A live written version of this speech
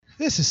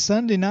This is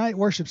Sunday night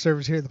worship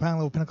service here at the Pine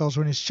Level Pentecostal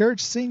Witness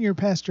Church. Senior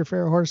Pastor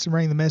Ferrell Hardison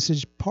bringing the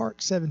message,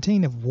 part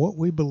 17 of What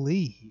We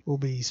Believe. We'll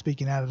be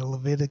speaking out of the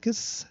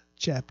Leviticus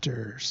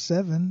chapter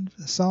 7,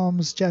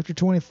 Psalms chapter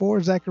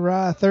 24,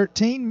 Zechariah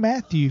 13,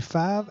 Matthew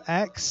 5,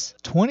 Acts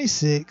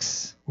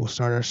 26. We'll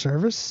start our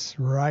service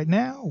right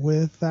now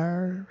with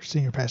our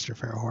Senior Pastor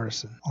Ferrell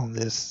Hardison on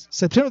this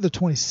September the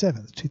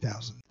 27th,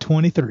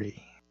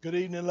 2023. Good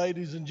evening,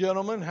 ladies and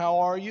gentlemen. How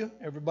are you?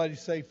 Everybody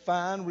say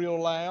fine real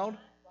loud.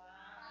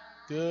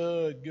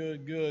 Good,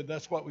 good, good.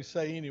 That's what we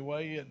say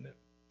anyway, isn't it?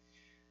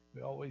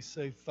 We always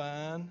say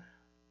fine.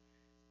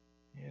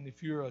 And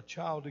if you're a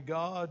child of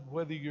God,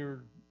 whether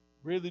you're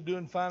really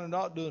doing fine or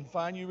not doing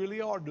fine, you really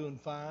are doing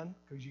fine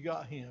because you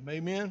got Him.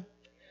 Amen?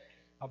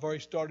 I've already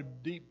started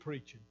deep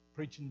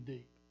preaching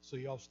deep. So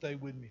y'all stay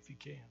with me if you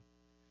can.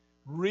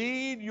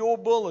 Read your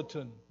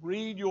bulletin.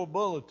 Read your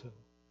bulletin.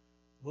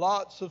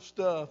 Lots of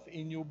stuff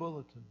in your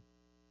bulletin.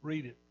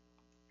 Read it.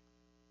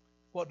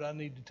 What do I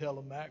need to tell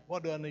them, Mac?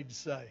 What do I need to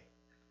say?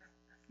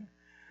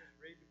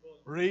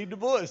 Read the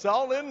book. It's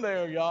all in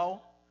there,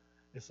 y'all.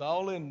 It's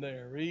all in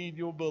there. Read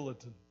your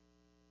bulletin.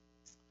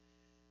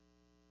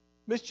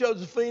 Miss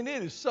Josephine,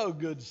 it is so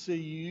good to see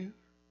you.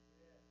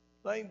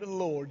 Thank the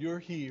Lord you're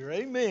here.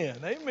 Amen.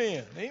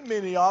 Amen. Ain't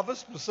many of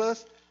us,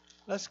 but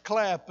let's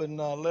clap and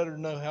let her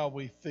know how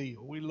we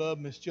feel. We love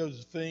Miss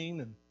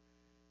Josephine and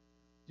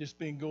just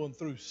been going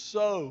through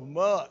so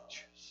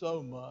much,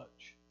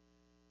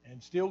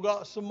 and still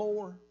got some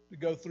more to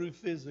go through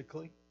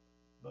physically.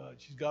 But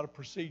she's got a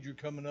procedure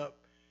coming up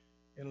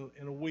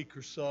in a week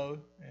or so,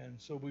 and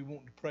so we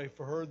want to pray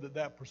for her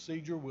that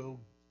procedure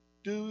will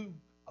do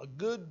a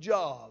good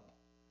job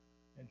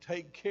and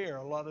take care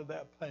of a lot of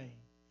that pain.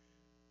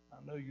 I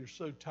know you're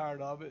so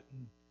tired of it,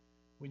 and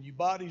when your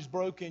body's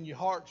broken, your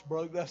heart's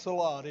broke, that's a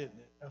lot, isn't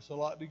it? That's a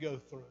lot to go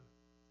through.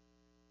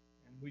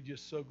 And we're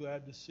just so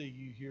glad to see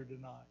you here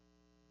tonight.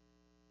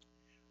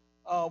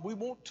 We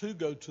want to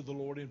go to the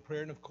Lord in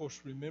prayer, and of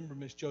course remember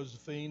Miss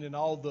Josephine and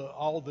all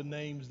the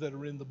names that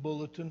are in the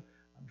bulletin.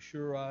 I'm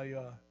sure I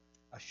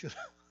should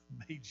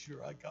have made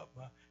sure I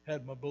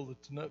had my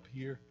bulletin up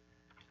here,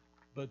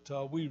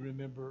 but we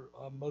remember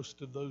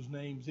most of those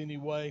names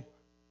anyway.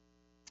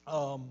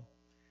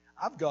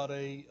 I've got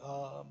a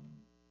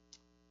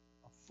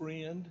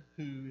friend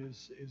who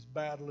is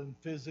battling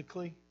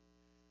physically.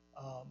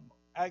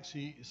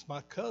 Actually, it's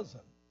my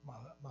cousin,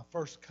 my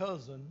first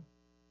cousin.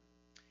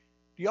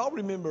 Do y'all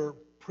remember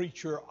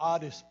preacher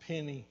Otis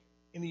Penny?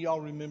 Any of y'all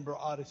remember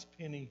Otis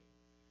Penny?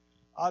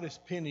 Otis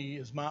Penny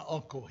is my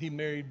uncle. He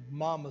married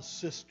Mama's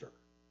sister.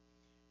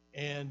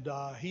 And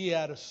he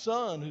had a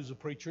son who's a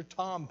preacher,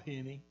 Tom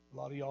Penny. A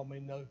lot of y'all may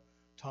know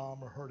Tom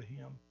or heard of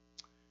him.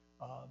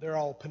 They're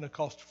all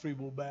Pentecostal Free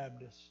Will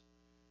Baptists.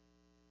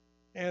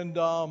 And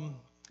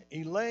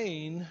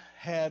Elaine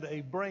had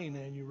a brain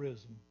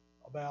aneurysm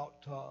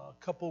about a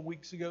couple of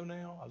weeks ago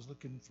now. I was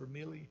looking for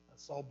Millie. I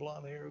saw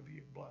blonde hair of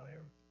you, blonde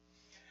hair.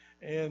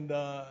 And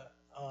I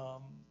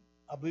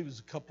believe it was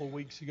a couple of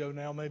weeks ago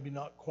now, maybe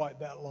not quite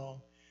that long.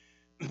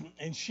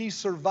 And she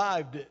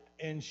survived it,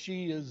 and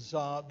she is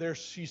there.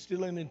 She's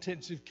still in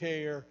intensive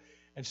care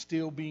and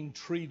still being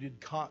treated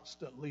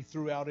constantly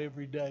throughout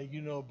every day.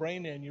 You know, a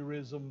brain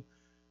aneurysm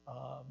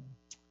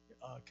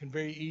can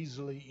very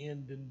easily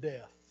end in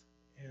death.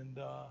 And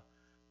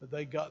but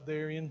they got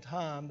there in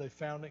time. They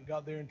found it and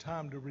got there in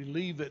time to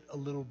relieve it a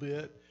little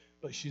bit.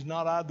 But she's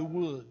not out of the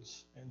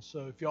woods. And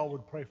so if y'all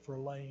would pray for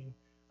Elaine,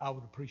 I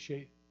would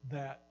appreciate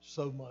that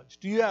so much.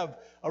 Do you have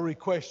a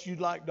request you'd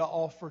like to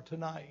offer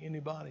tonight?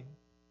 Anybody?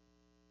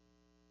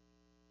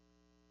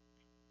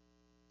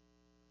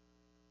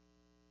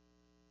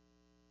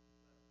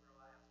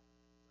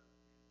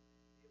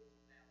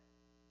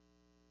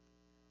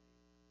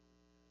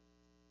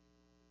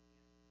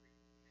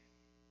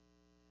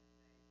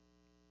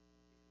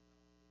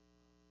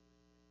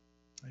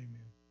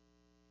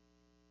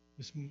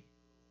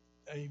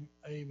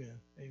 Amen.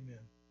 Amen.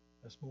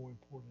 That's more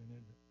important, isn't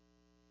it?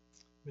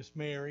 Miss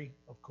Mary,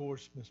 of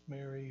course, Miss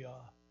Mary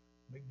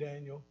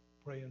McDaniel,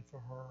 praying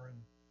for her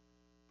and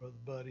Brother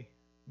Buddy.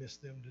 Miss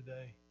them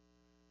today.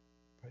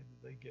 Pray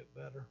that they get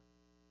better.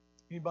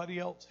 Anybody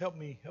else? Help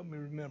me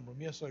remember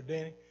them. Yes, sir,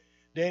 Danny.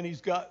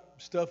 Danny's got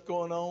stuff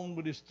going on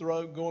with his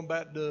throat, going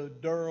back to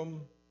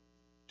Durham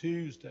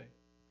Tuesday.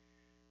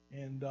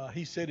 And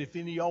he said if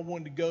any of y'all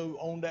wanted to go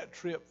on that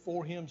trip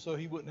for him so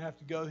he wouldn't have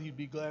to go, he'd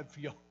be glad for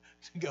y'all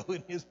to go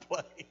in his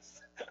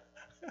place.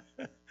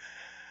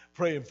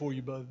 Praying for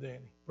you, Brother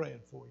Danny.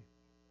 Praying for you.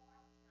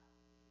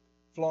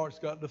 Florence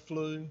got the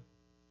flu.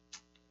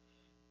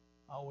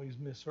 I always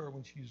miss her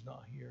when she's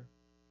not here.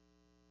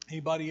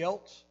 Anybody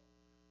else?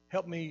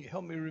 Help me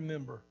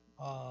remember.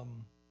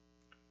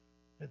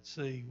 Let's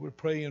see. We're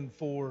praying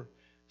for.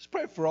 Let's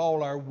pray for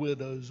all our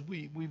widows.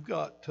 We've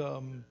got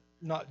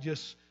not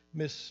just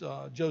Miss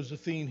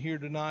Josephine here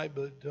tonight,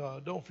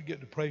 but don't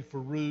forget to pray for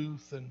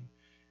Ruth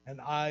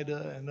and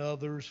Ida and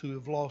others who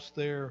have lost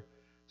their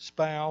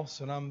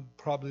spouse, and I'm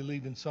probably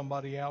leaving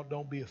somebody out.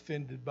 Don't be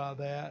offended by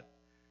that.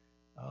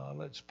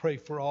 Let's pray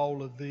for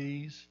all of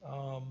these.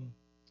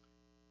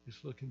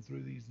 Just looking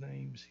through these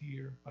names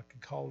here. I could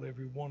call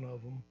every one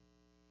of them.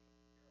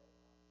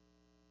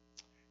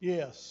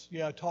 Yes,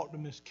 yeah, I talked to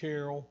Miss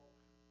Carol.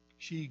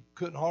 She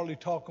couldn't hardly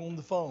talk on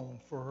the phone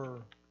for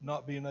her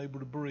not being able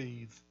to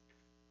breathe.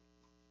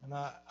 And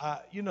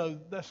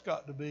that's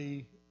got to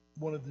be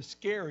one of the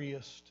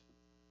scariest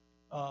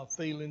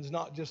feelings,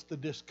 not just the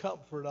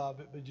discomfort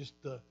of it, but just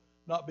the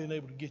not being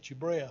able to get your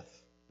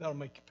breath. That'll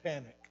make you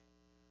panic.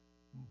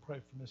 Pray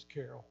for Miss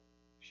Carol.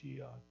 She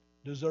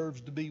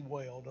deserves to be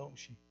well, don't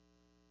she?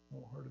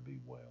 Want her to be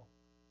well.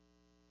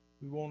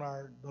 We want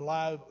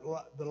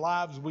the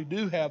lives we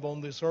do have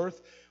on this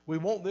earth, we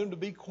want them to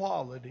be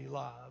quality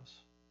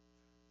lives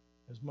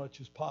as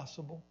much as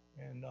possible.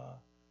 And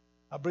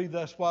I believe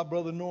that's why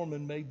Brother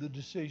Norman made the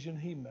decision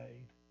he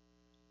made.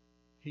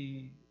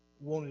 He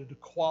wanted a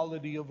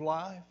quality of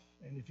life,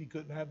 and if he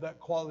couldn't have that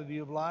quality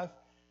of life,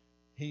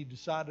 he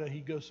decided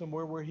he'd go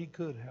somewhere where he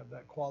could have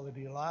that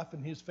quality of life,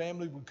 and his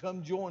family would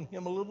come join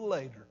him a little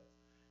later.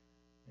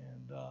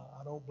 And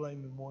I don't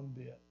blame him one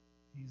bit.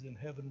 He's in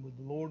heaven with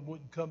the Lord,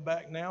 wouldn't come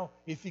back now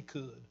if he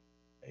could.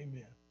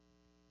 Amen.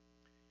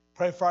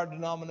 Pray for our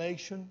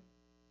denomination.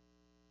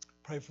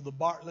 Pray for the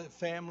Bartlett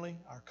family,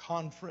 our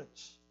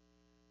conference.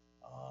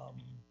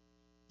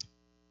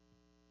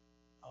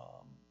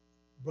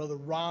 Brother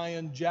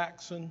Ryan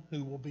Jackson,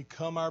 who will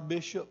become our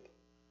bishop.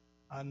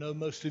 I know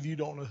most of you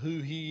don't know who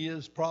he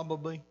is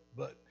probably,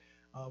 but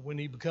when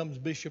he becomes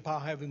bishop, I'll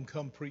have him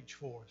come preach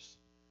for us.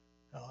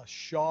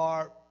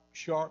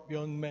 Sharp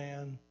young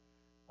man,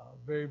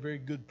 very, very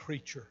good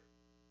preacher.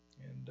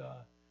 And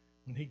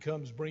when he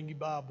comes, bring your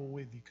Bible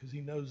with you because he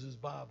knows his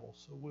Bible.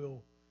 So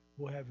we'll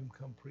have him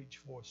come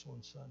preach for us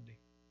on Sunday.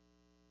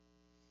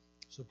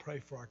 So pray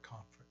for our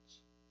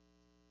conference.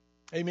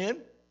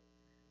 Amen.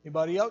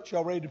 Anybody else?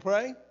 Y'all ready to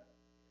pray?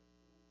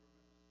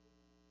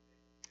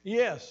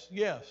 Yes.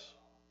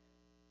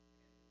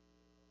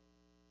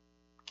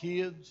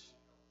 Kids.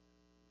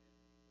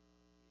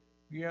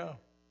 Yeah.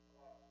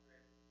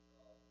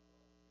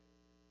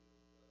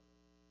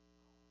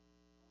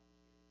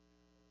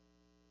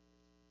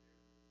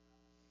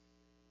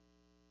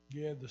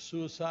 Yeah, the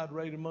suicide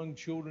rate among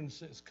children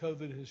since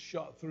COVID has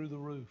shot through the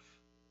roof.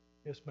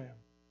 Yes, ma'am.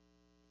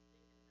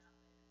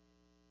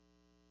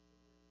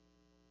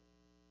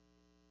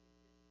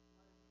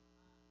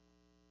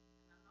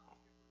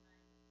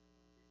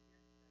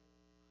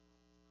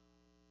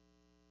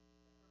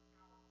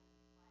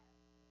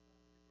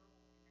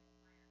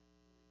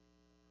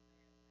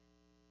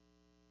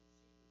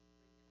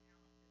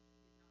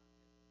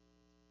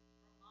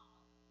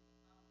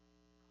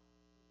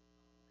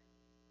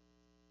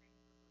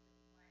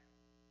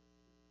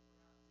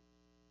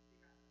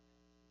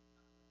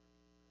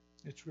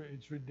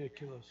 It's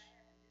ridiculous.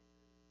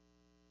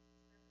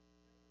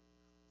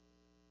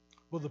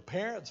 Well, the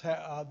parents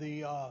have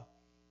the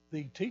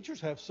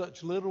teachers have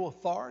such little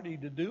authority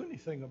to do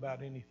anything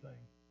about anything.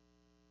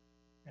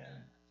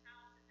 And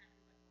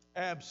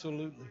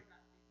absolutely.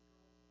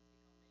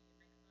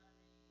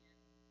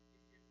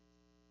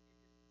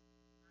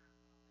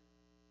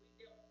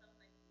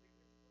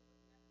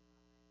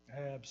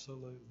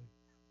 Absolutely.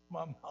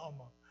 My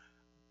mama,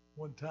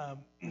 one time,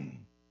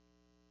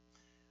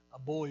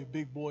 a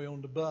big boy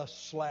on the bus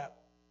slapped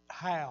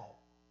Hal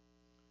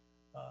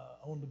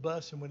on the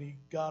bus, and when he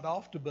got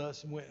off the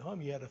bus and went home,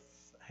 he had a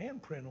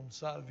handprint on the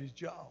side of his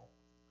jaw.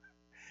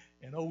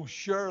 And old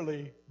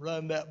Shirley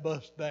run that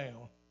bus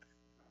down.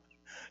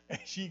 And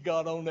she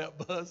got on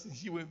that bus and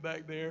she went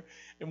back there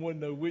and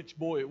wouldn't know which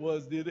boy it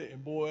was did it.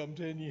 And boy, I'm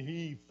telling you,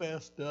 he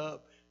fessed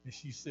up. And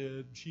she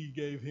said she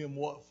gave him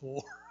what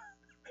for?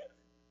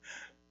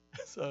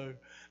 So,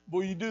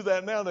 boy, you do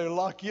that now, they'd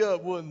lock you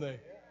up, wouldn't they?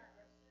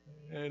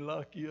 They'd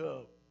lock you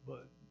up.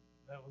 But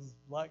that was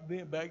like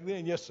then, back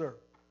then. Yes, sir.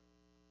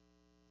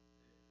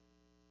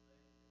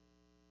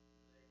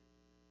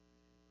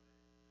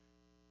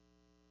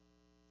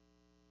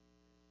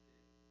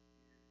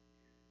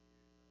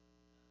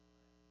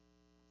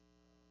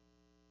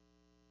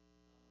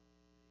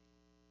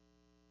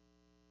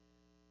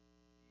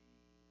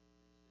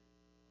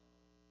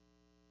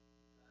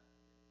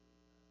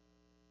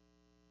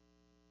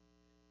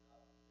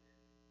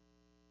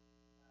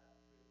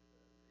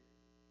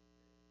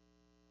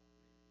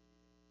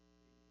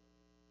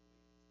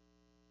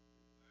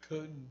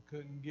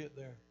 Couldn't get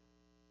there.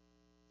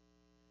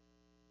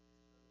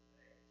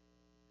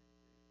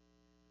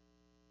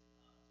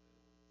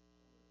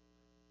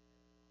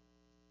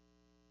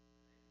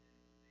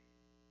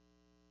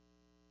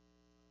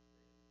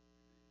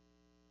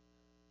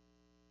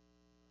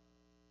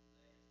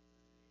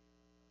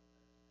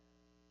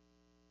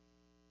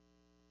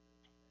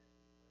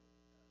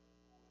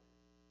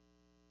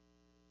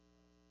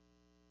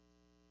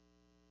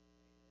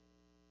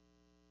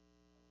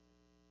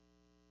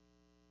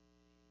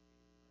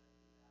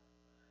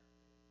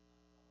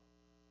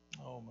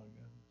 Oh my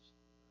goodness.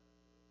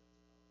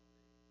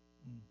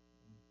 Mm.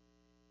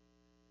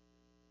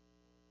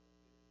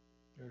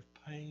 There's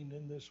pain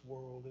in this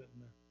world, isn't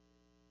there?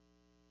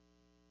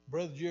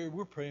 Brother Jerry,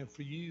 we're praying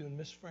for you and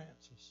Miss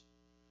Francis.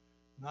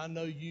 And I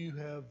know you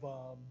have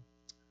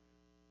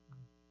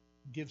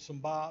give some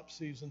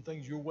biopsies and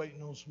things. You're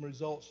waiting on some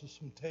results of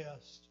some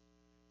tests.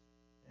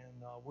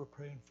 And we're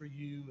praying for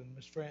you. And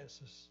Miss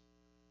Francis,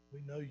 we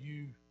know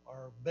you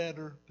are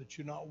better, but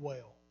you're not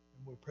well.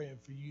 And we're praying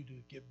for you to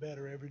get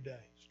better every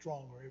day,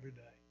 stronger every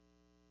day.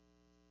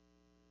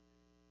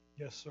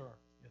 Yes, sir.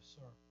 Yes,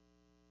 sir.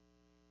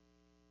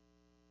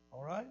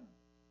 All right.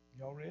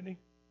 Y'all ready?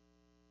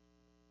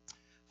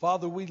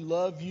 Father, we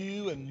love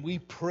you and we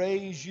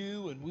praise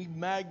you and we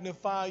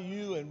magnify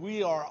you, and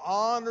we are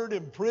honored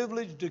and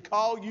privileged to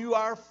call you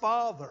our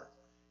Father.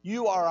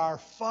 You are our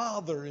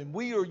Father, and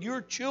we are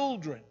your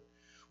children.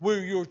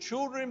 We're your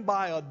children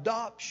by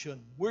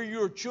adoption. We're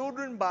your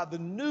children by the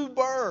new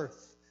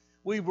birth.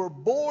 We were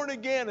born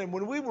again, and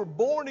when we were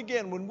born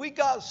again, when we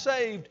got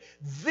saved,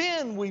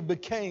 then we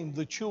became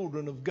the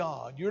children of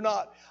God. You're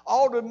not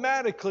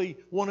automatically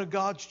one of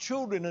God's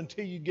children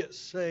until you get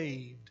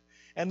saved.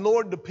 And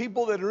Lord, the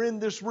people that are in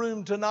this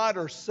room tonight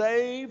are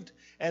saved,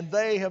 and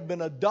they have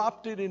been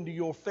adopted into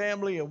your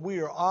family, and we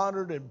are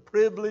honored and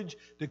privileged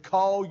to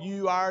call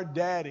you our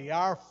daddy,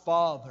 our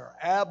Father,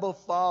 Abba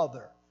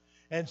Father.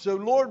 And so,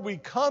 Lord, we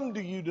come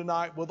to you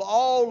tonight with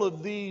all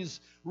of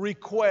these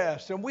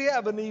requests, and we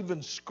haven't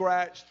even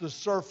scratched the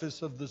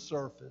surface of the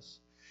surface.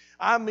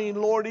 I mean,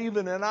 Lord,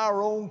 even in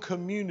our own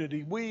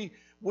community, we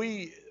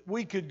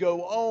could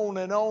go on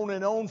and on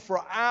and on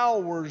for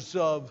hours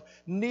of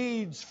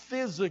needs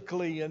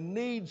physically and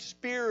needs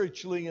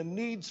spiritually and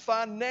needs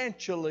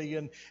financially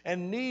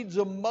and needs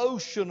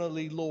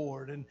emotionally,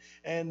 Lord,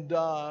 and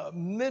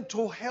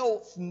mental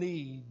health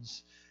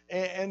needs.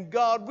 And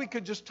God, we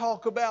could just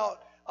talk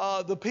about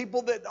the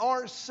people that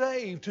aren't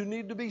saved, who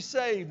need to be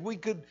saved. We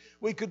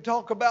could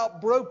talk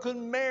about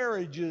broken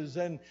marriages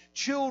and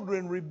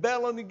children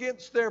rebelling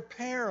against their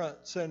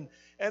parents.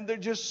 And there are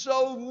just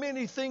so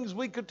many things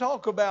we could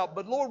talk about.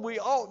 But Lord, we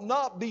ought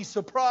not be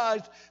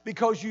surprised,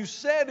 because you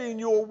said in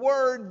your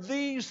word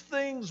these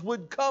things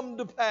would come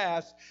to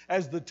pass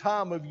as the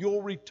time of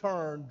your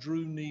return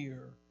drew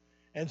near.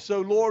 And so,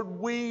 Lord,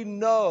 we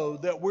know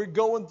that we're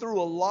going through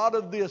a lot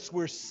of this.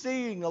 We're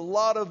seeing a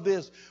lot of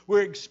this.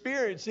 We're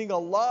experiencing a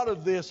lot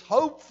of this.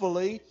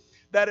 Hopefully,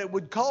 that it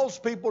would cause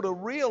people to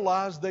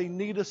realize they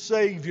need a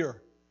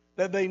Savior,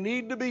 that they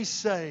need to be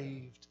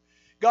saved.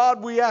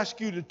 God, we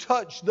ask you to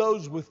touch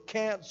those with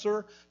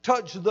cancer,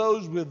 touch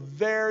those with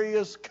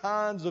various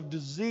kinds of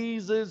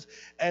diseases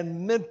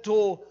and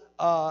mental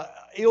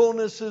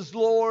illnesses,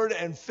 Lord,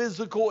 and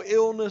physical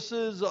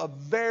illnesses of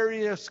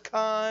various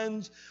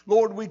kinds.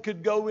 Lord, we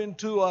could go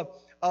into a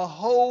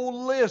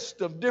whole list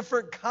of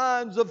different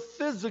kinds of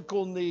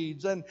physical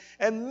needs and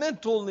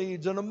mental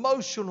needs and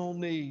emotional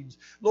needs.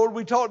 Lord,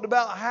 we talked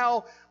about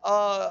how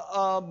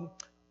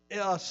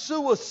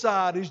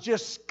suicide is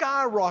just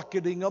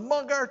skyrocketing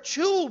among our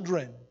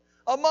children.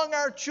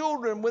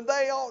 When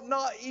they ought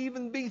not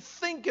even be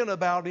thinking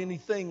about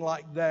anything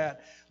like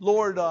that.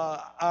 Lord,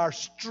 our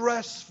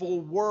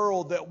stressful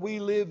world that we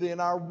live in,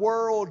 our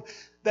world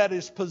that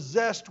is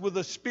possessed with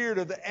a spirit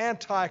of the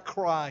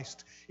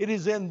Antichrist. It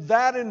is in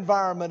that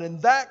environment, in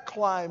that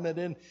climate,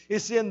 and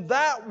it's in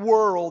that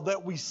world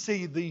that we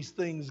see these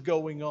things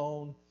going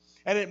on.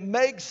 And it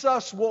makes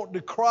us want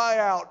to cry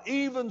out,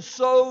 even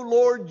so,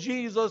 Lord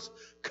Jesus,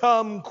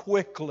 come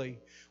quickly.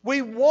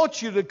 We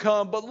want you to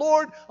come, but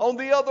Lord, on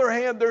the other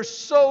hand, there's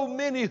so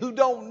many who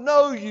don't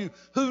know you,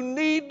 who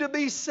need to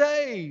be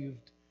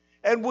saved.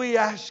 And we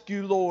ask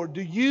you, Lord,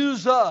 to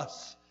use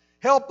us.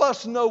 Help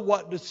us know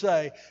what to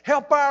say.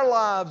 Help our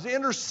lives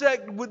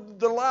intersect with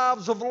the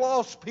lives of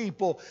lost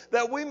people,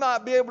 that we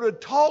might be able to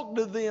talk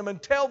to them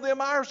and tell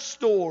them our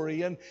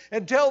story and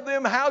tell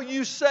them how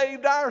you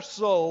saved our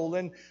soul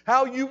and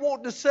how you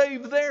want to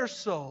save their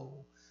soul.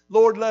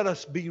 Lord, let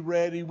us be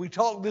ready. We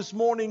talked this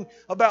morning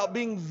about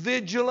being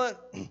vigilant,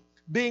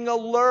 being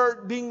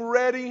alert, being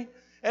ready.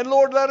 And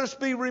Lord, let us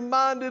be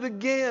reminded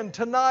again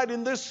tonight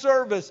in this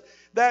service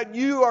that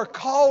you are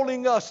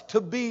calling us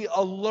to be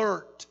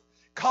alert,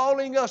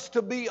 calling us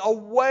to be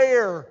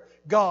aware,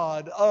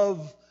 God,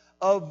 of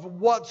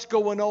what's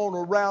going on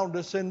around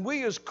us. And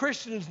we as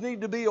Christians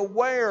need to be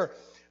aware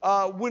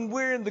when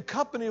we're in the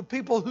company of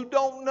people who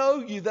don't know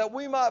you, that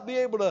we might be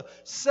able to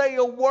say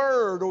a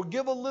word or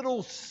give a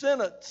little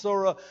sentence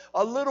or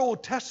a little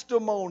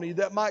testimony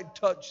that might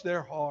touch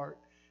their heart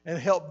and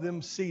help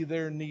them see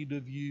their need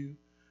of you.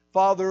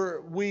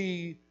 Father,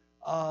 we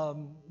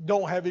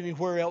don't have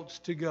anywhere else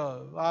to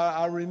go.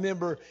 I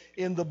remember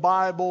in the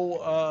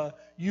Bible,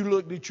 you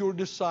looked at your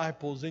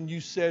disciples and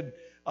you said,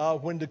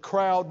 when the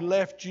crowd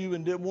left you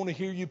and didn't want to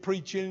hear you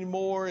preach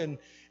anymore, and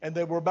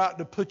they were about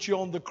to put you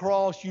on the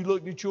cross, you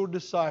looked at your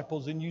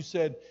disciples and you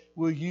said,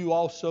 will you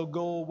also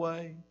go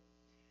away?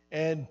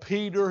 And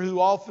Peter, who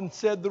often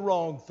said the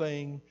wrong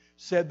thing,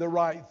 said the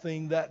right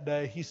thing that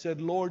day. He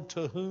said, Lord,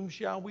 to whom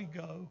shall we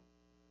go?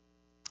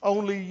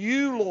 Only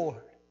you,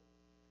 Lord,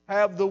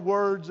 have the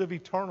words of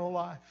eternal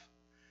life.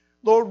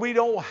 Lord, we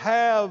don't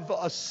have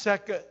a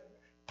second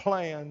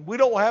plan. We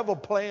don't have a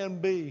plan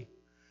B.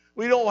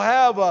 We don't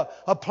have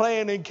a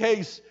plan in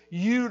case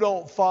you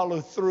don't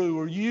follow through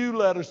or you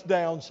let us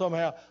down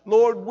somehow.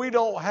 Lord, we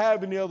don't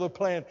have any other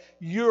plan.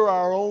 You're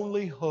our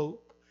only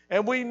hope.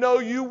 And we know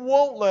you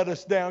won't let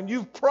us down.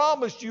 You've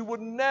promised you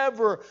would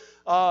never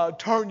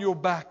turn your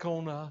back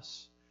on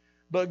us.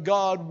 But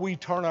God, we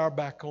turn our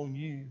back on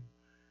you.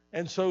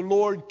 And so,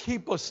 Lord,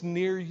 keep us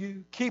near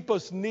you. Keep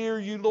us near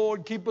you,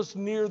 Lord. Keep us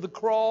near the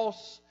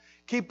cross.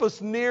 Keep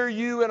us near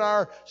you in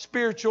our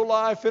spiritual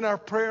life, in our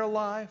prayer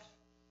life.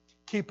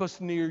 Keep us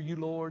near you,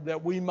 Lord,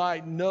 that we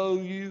might know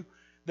you,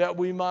 that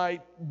we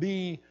might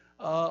be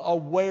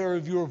aware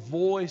of your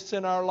voice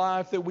in our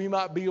life, that we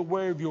might be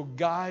aware of your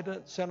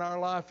guidance in our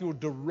life, your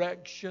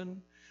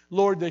direction.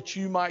 Lord, that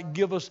you might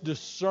give us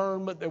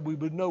discernment, that we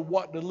would know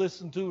what to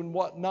listen to and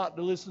what not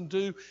to listen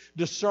to,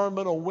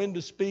 discernment on when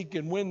to speak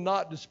and when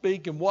not to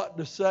speak, and what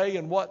to say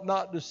and what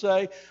not to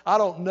say. I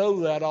don't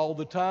know that all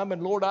the time,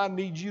 and Lord, I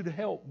need you to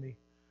help me.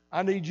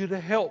 I need you to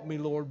help me,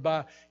 Lord,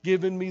 by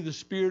giving me the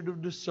spirit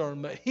of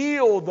discernment.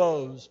 Heal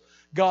those,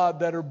 God,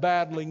 that are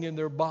battling in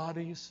their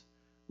bodies.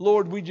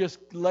 Lord, we just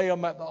lay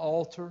them at the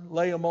altar,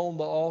 lay them on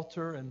the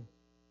altar, and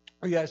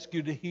we ask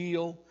you to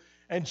heal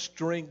and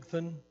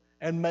strengthen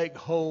and make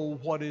whole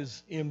what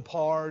is in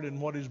part and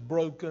what is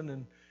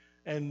broken.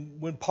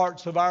 And when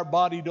parts of our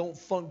body don't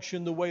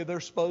function the way they're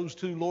supposed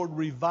to, Lord,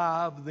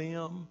 revive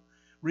them.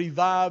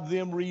 Revive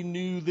them,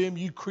 renew them.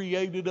 You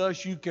created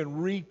us. You can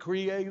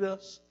recreate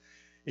us.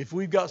 If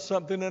we've got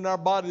something in our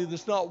body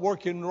that's not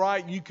working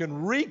right, you can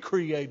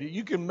recreate it.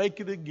 You can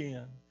make it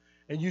again.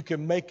 And you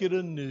can make it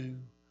anew.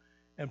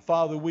 And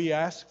Father, we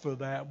ask for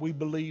that. We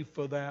believe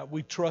for that.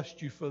 We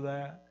trust you for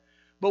that.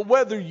 But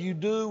whether you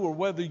do or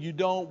whether you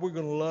don't, we're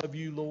going to love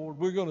you, Lord.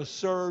 We're going to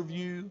serve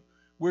you.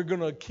 We're going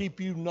to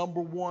keep you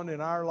number one in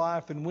our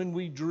life. And when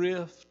we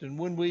drift and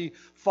when we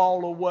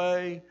fall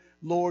away,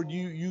 Lord,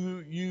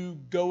 you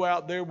go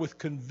out there with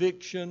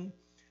conviction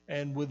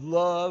and with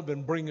love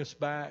and bring us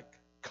back.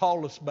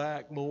 Call us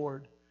back,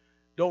 Lord.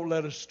 Don't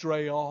let us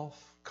stray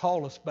off.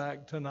 Call us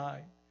back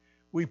tonight.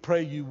 We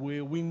pray you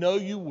will. We know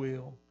you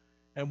will.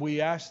 And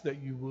we ask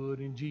that you would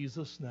in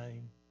Jesus'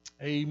 name.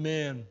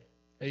 Amen.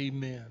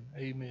 Amen.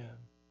 Amen.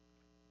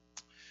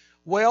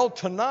 Well,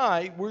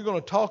 tonight we're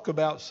going to talk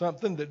about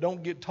something that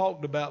don't get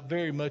talked about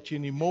very much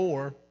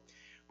anymore.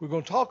 We're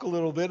going to talk a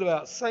little bit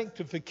about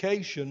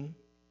sanctification.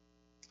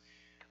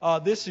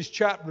 This is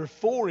chapter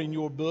 4 in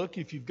your book.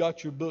 If you've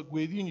got your book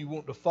with you and you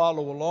want to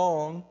follow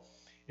along,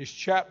 it's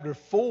chapter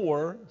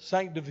 4,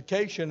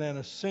 Sanctification, an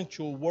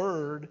Essential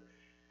Word.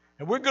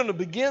 And we're going to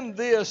begin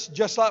this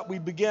just like we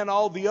began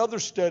all the other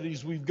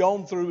studies we've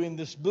gone through in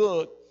this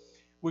book.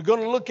 We're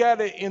going to look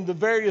at it in the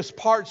various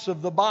parts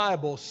of the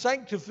Bible.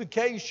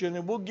 Sanctification,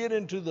 and we'll get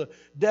into the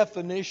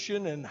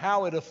definition and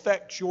how it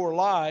affects your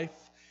life.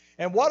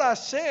 And what I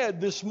said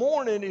this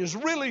morning is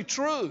really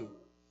true.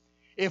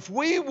 If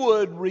we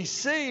would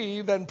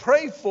receive and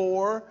pray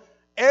for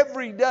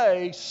every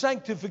day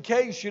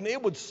sanctification,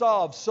 it would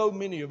solve so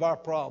many of our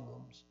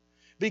problems.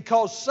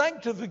 Because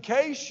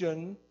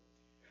sanctification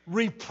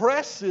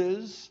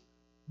represses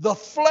the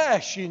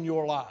flesh in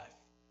your life.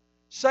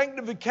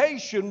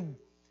 Sanctification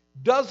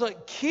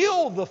doesn't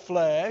kill the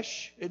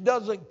flesh. It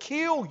doesn't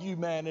kill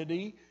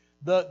humanity,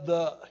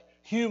 the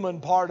human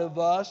part of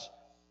us,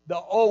 the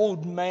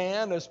old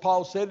man, as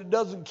Paul said. It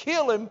doesn't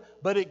kill him,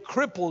 but it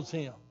cripples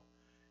him.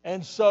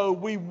 And so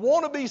we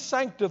want to be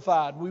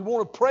sanctified. We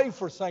want to pray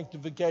for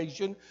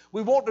sanctification.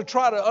 We want to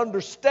try to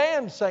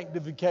understand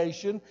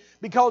sanctification,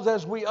 because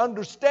as we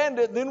understand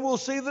it, then we'll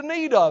see the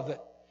need of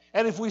it.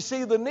 And if we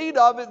see the need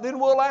of it, then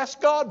we'll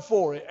ask God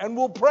for it, and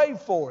we'll pray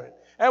for it,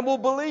 and we'll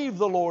believe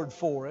the Lord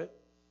for it.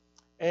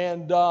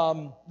 And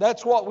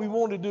that's what we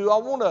want to do. I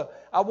want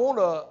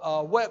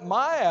to whet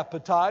my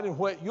appetite and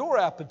whet your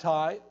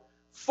appetite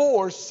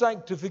for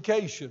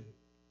sanctification.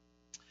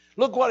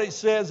 Look what it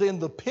says in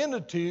the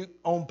Pentateuch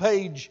on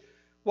page,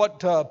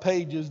 what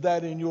page is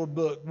that in your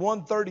book?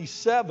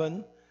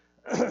 137,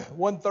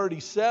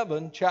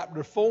 137,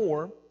 chapter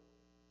 4.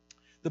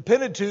 The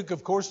Pentateuch,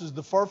 of course, is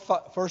the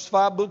first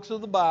 5 books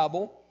of the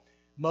Bible.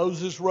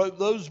 Moses wrote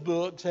those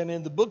books. And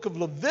in the book of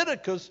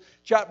Leviticus,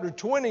 chapter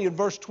 20 and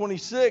verse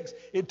 26,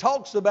 it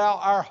talks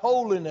about our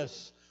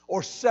holiness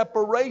or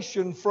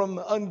separation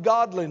from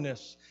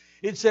ungodliness.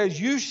 It says,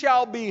 "You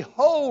shall be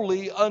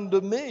holy unto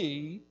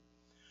me,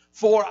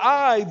 for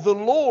I, the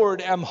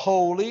Lord, am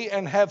holy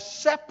and have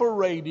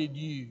separated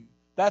you."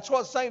 That's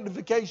what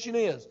sanctification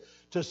is.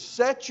 To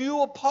set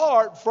you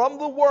apart from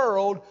the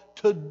world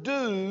to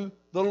do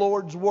the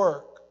Lord's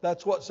work.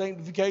 That's what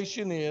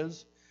sanctification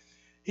is.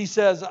 He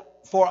says,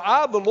 "For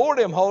I, the Lord,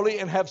 am holy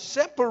and have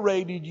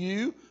separated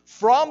you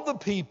from the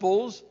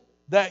peoples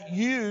that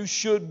you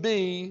should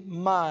be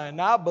mine."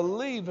 Now, I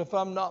believe, if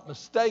I'm not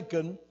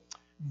mistaken,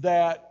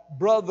 that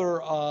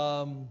Brother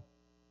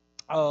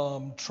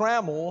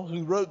Trammell,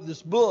 who wrote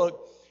this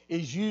book,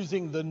 is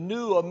using the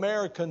New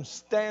American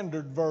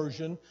Standard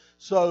Version.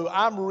 So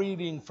I'm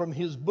reading from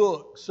his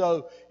book.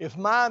 So if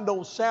mine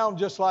don't sound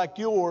just like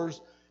yours,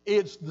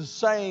 it's the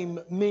same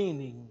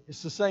meaning.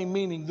 It's the same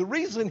meaning. The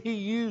reason he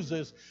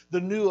uses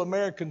the New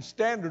American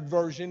Standard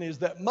Version is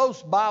that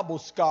most Bible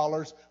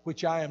scholars,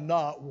 which I am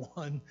not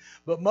one,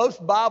 but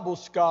most Bible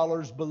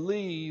scholars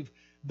believe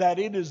that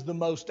it is the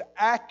most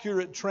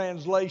accurate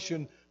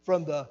translation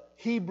from the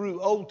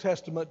Hebrew Old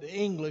Testament to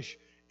English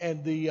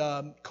and the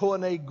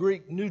Koine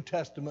Greek New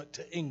Testament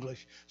to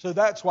English. So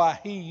that's why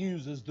he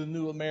uses the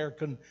New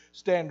American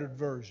Standard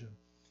Version,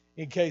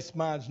 in case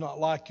mine's not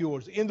like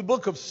yours. In the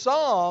book of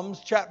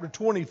Psalms, chapter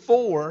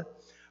 24,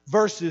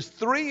 verses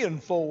 3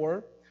 and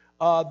 4,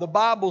 the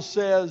Bible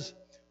says,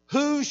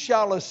 "Who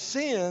shall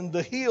ascend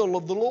the hill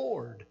of the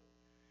Lord?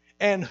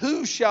 And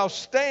who shall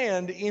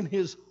stand in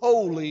his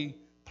holy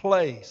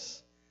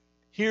place?"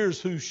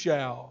 Here's who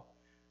shall.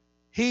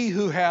 He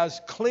who has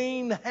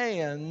clean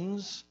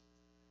hands.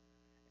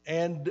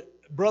 And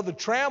Brother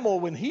Trammell,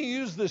 when he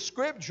used this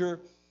scripture,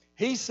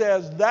 he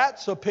says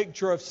that's a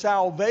picture of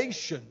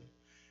salvation.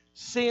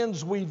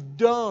 Sins we've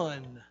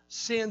done,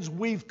 sins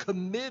we've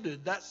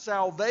committed, that's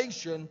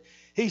salvation.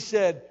 He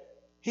said,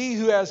 he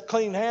who has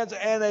clean hands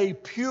and a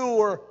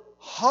pure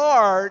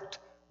heart,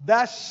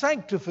 that's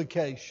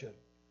sanctification.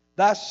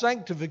 That's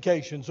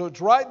sanctification. So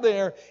it's right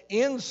there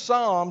in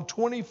Psalm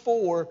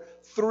 24,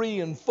 3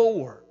 and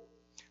 4.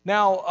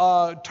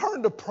 Now,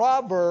 turn to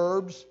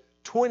Proverbs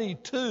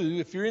 22.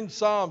 If you're in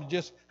Psalms,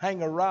 just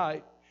hang a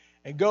right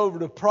and go over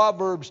to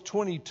Proverbs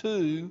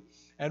 22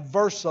 and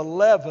verse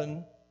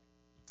 11.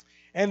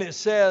 And it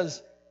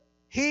says,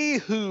 "He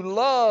who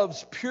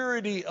loves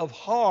purity of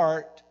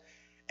heart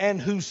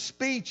and whose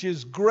speech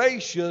is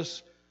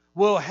gracious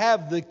will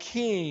have the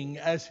king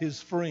as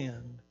his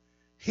friend."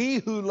 He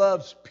who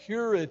loves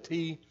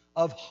purity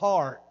of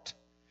heart.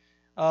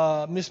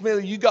 Miss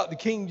Millie, you got the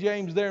King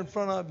James there in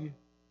front of you?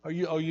 Or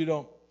you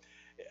don't?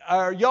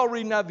 Are y'all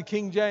reading out the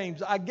King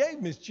James? I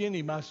gave Miss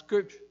Jenny my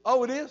scripture.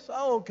 Oh, it is?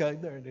 Oh, okay.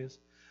 There it is.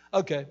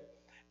 Okay.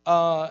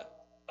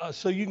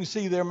 So you can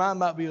see there, mine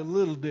might be a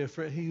little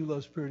different. He who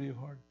loves purity of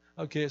heart.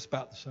 Okay, it's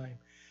about the same.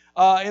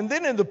 And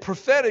then in the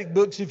prophetic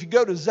books, if you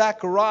go to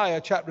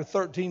Zechariah chapter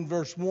 13,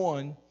 verse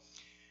 1,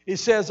 it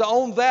says,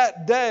 "On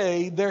that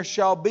day there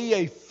shall be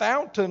a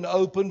fountain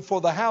opened for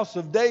the house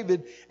of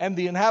David and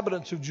the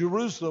inhabitants of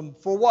Jerusalem."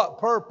 For what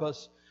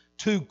purpose?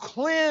 To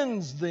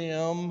cleanse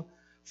them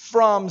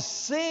from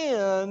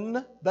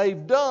sin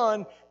they've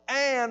done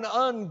and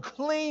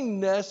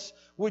uncleanness,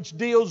 which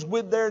deals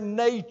with their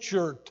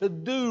nature to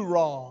do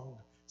wrong.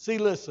 See,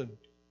 listen.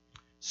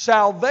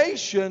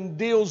 Salvation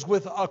deals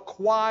with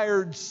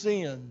acquired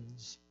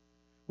sins.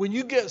 When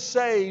you get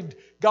saved,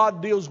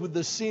 God deals with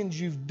the sins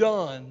you've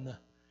done.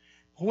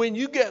 When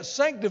you get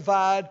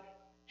sanctified,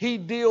 He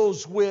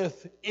deals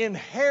with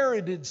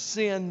inherited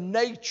sin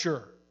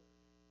nature.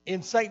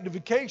 In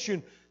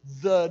sanctification,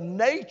 the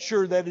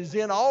nature that is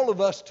in all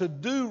of us to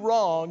do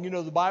wrong,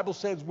 the Bible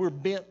says we're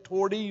bent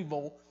toward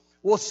evil.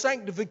 Well,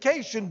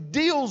 sanctification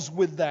deals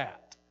with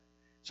that.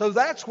 So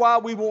that's why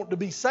we want to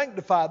be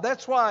sanctified.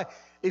 That's why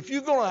if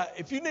you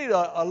need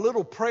a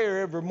little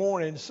prayer every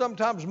morning,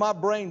 sometimes my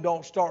brain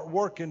don't start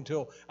working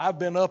till I've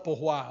been up a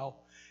while.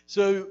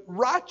 So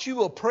write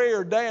you a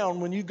prayer down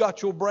when you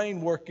got your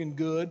brain working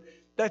good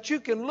that you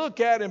can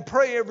look at and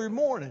pray every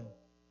morning.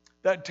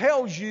 That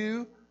tells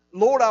you,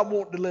 Lord, I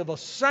want to live a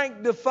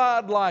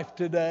sanctified life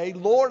today.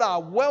 Lord, I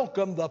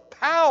welcome the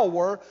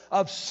power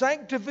of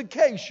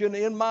sanctification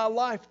in my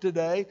life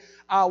today.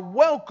 I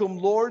welcome,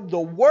 Lord, the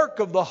work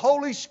of the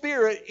Holy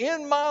Spirit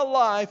in my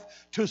life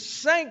to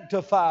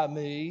sanctify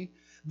me,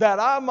 that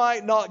I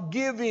might not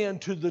give in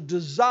to the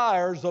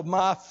desires of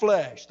my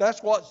flesh.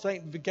 That's what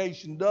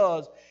sanctification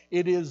does.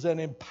 It is an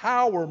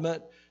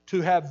empowerment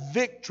to have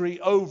victory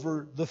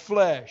over the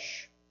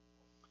flesh.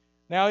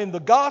 Now in the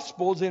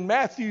Gospels, in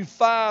Matthew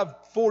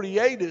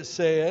 5:48, it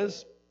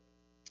says,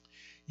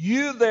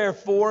 "You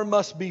therefore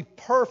must be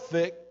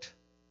perfect."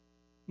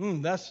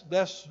 That's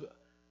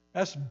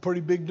a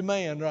pretty big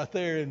demand right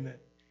there, isn't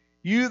it?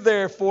 "You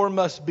therefore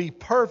must be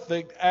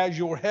perfect as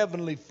your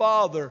heavenly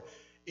Father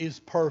is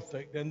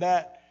perfect." And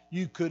that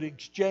you could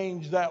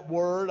exchange that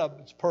word.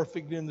 It's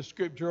perfect in the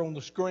scripture on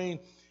the screen,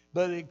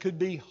 but it could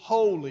be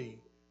holy.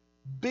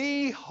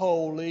 Be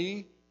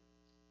holy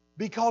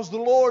because the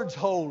Lord's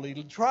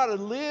holy. Try to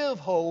live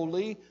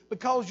holy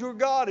because your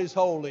God is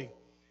holy.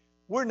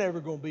 We're never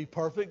going to be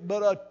perfect,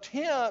 but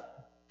attempt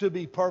to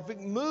be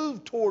perfect.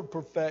 Move toward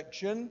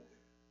perfection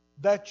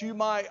that you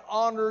might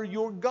honor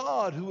your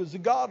God, who is the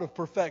God of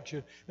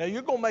perfection. Now,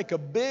 you're going to make a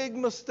big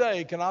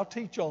mistake, and I'll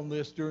teach on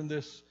this during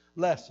this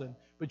lesson,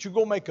 but you're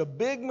going to make a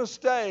big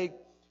mistake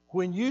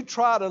when you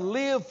try to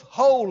live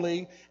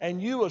holy and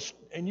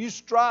you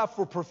strive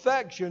for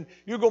perfection.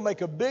 You're going to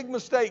make a big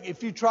mistake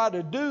if you try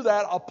to do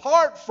that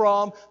apart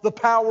from the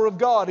power of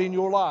God in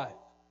your life.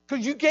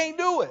 Because you can't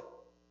do it.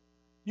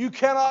 You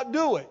cannot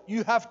do it.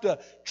 You have to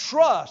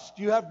trust.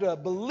 You have to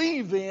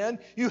believe in.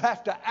 You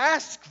have to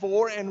ask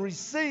for and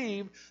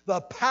receive the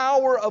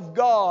power of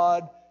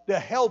God to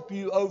help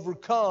you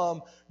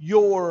overcome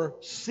your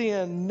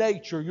sin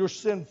nature, your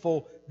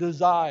sinful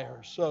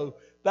desires. So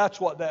that's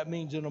what that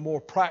means in a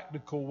more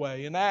practical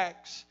way. In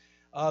Acts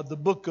the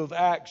book of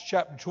Acts,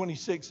 chapter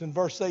 26 and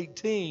verse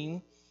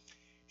 18,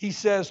 he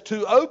says,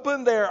 to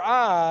open their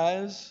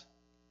eyes,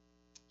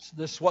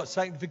 this is what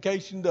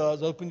sanctification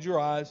does, opens your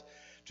eyes,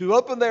 to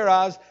open their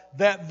eyes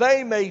that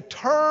they may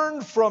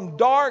turn from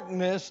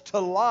darkness to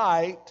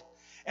light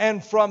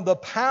and from the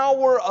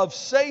power of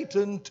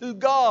Satan to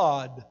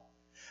God,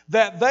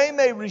 that they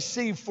may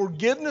receive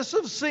forgiveness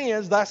of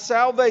sins, that's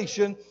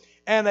salvation,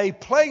 and a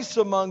place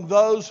among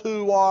those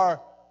who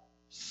are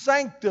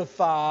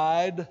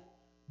sanctified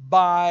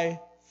by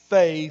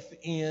faith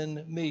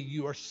in me.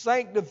 You are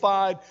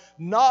sanctified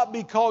not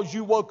because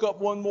you woke up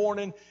one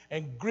morning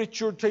and grit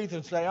your teeth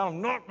and say,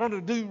 I'm not going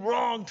to do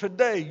wrong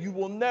today. You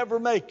will never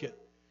make it.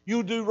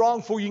 You'll do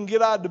wrong before you can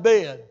get out of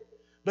bed.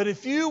 But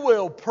if you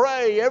will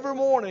pray every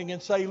morning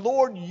and say,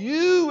 Lord,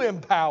 you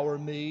empower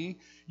me,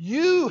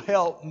 you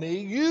help me,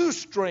 you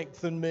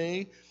strengthen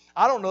me.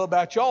 I don't know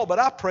about y'all, but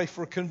I pray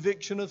for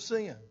conviction of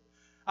sin.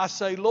 I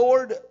say,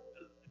 Lord,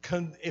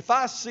 if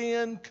I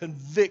sin,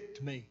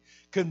 convict me.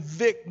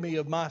 Convict me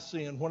of my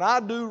sin. When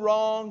I do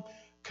wrong,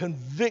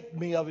 convict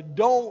me of it.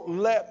 Don't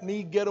let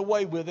me get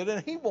away with it.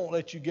 And He won't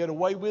let you get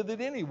away with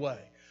it anyway.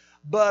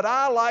 But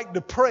I like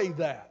to pray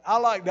that. I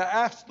like to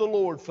ask the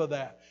Lord for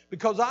that.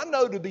 Because I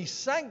know to be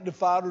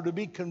sanctified or to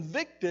be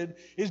convicted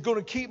is going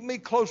to keep me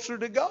closer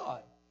to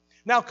God.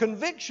 Now,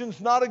 conviction's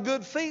not a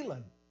good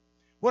feeling.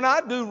 When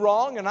I do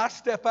wrong and I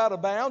step out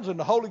of bounds and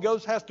the Holy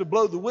Ghost has to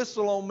blow the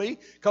whistle on me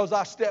because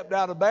I stepped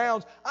out of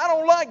bounds, I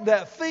don't like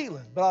that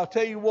feeling. But I'll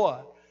tell you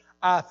what,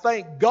 I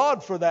thank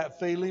God for that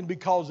feeling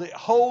because it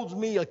holds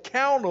me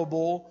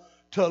accountable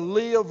to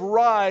live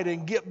right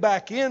and get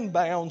back in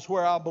bounds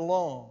where I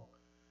belong.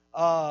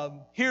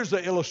 Here's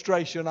an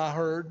illustration I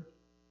heard.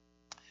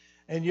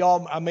 And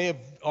y'all, I may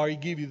have already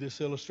give you this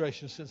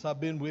illustration since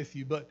I've been with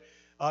you, but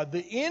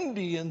the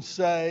Indians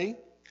say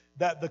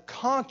that the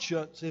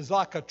conscience is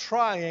like a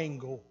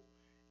triangle,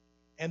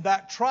 and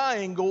that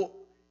triangle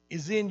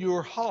is in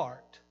your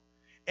heart,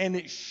 and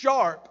it's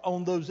sharp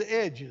on those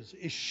edges,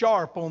 it's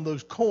sharp on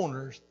those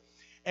corners,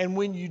 and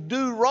when you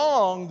do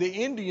wrong, the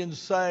Indians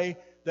say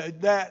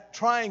that that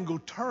triangle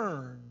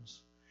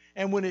turns,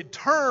 and when it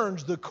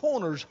turns, the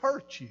corners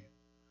hurt you.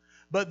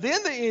 But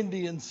then the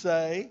Indians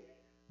say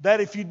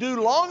that if you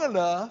do long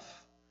enough,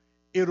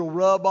 it'll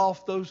rub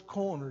off those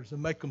corners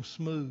and make them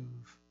smooth.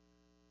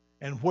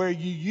 And where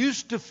you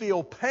used to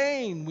feel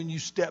pain when you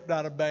stepped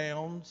out of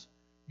bounds,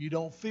 you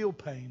don't feel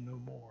pain no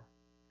more.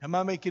 Am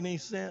I making any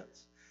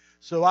sense?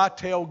 So I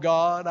tell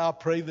God, I'll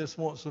pray this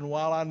once in a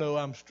while. I know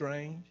I'm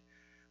strange.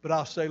 But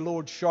I'll say,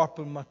 Lord,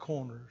 sharpen my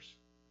corners.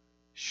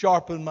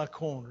 Sharpen my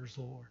corners,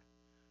 Lord.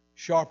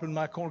 Sharpen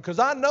my corners. Because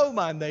I know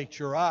my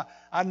nature. I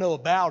know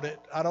about it.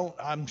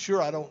 I'm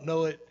sure I don't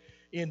know it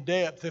in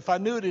depth. If I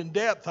knew it in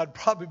depth, I'd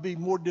probably be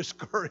more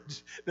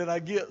discouraged than I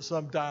get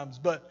sometimes.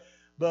 But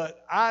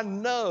I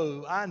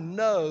know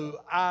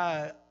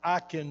I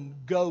can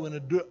go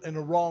in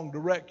a wrong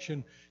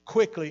direction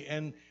quickly,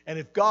 and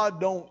if God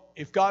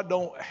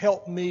don't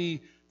help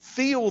me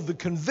feel the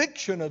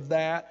conviction of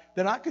that,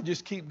 then I could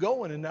just keep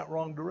going in that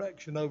wrong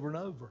direction over and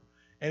over,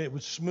 and it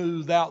would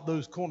smooth out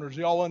those corners.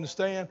 Y'all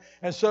understand?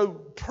 And so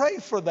pray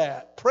for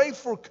that. Pray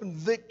for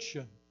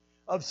conviction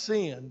of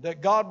sin,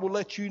 that God will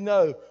let you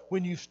know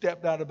when you've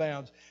stepped out of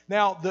bounds.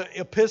 Now, the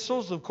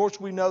epistles, of course,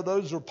 we know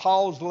those are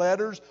Paul's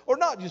letters, or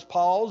not just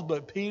Paul's,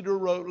 but Peter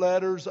wrote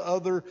letters,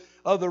 other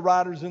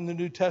writers in the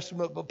New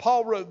Testament. But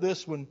Paul wrote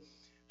this one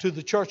to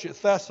the church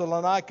at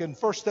Thessalonica in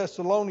 1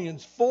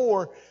 Thessalonians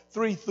 4,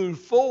 3 through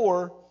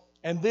 4,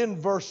 and then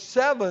verse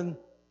 7,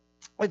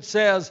 it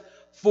says,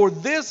 For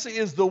this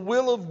is the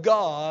will of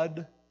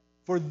God,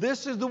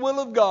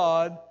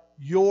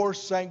 your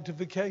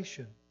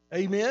sanctification.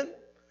 Amen?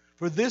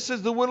 For this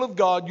is the will of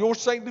God, your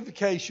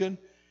sanctification.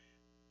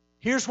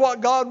 Here's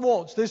what God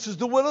wants. This is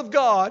the will of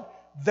God,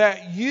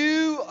 that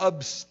you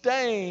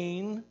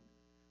abstain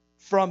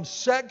from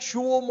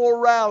sexual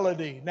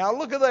morality. Now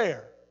look at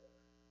there.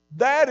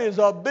 That is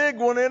a big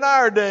one in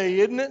our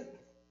day, isn't it?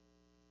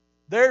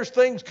 There's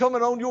things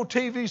coming on your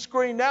TV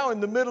screen now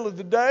in the middle of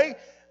the day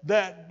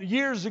that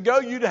years ago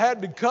you'd have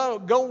had to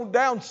go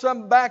down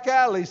some back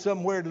alley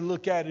somewhere to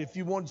look at it. If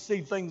you want to see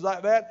things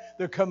like that,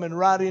 they're coming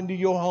right into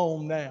your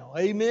home now.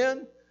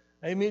 Amen?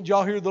 Amen. Did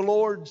y'all hear the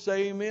Lord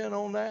say amen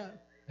on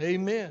that?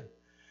 Amen.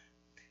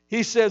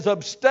 He says,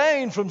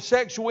 abstain from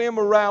sexual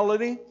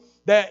immorality,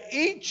 that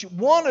each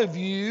one of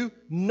you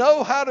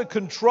know how to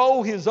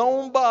control his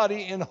own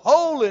body in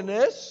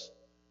holiness.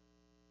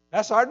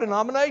 That's our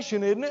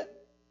denomination, isn't it?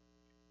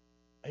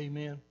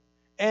 Amen.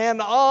 And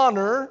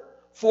honor.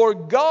 For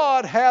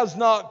God has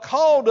not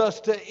called us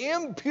to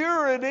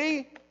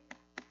impurity,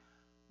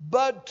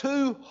 but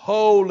to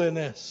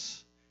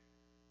holiness.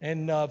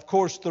 And of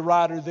course, the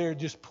writer there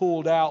just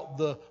pulled out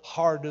the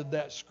heart of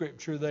that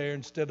scripture there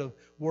instead of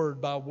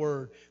word by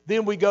word.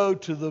 Then we go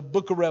to the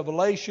book of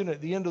Revelation. At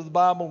the end of the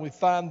Bible, we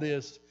find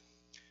this.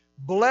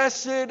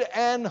 Blessed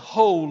and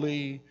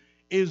holy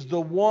is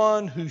the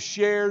one who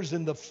shares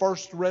in the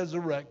first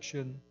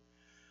resurrection.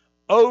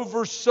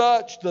 Over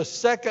such, the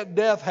second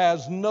death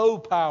has no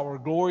power.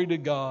 Glory to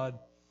God.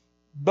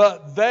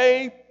 but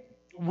they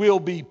will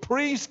be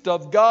priests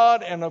of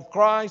God and of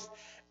Christ,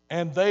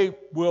 and they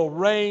will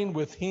reign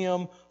with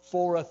him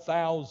for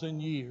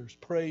 1,000 years.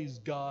 Praise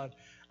God.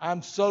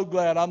 I'm so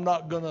glad I'm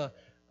not going to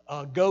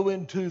go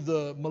into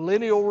the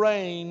millennial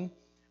reign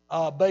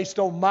based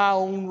on my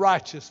own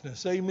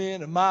righteousness,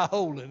 amen, and my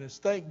holiness.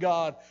 Thank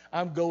God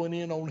I'm going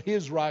in on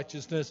his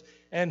righteousness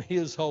and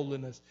his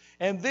holiness.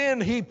 And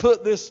then he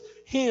put this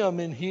hymn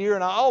in here,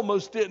 and I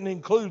almost didn't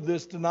include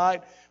this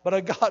tonight, but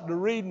I got to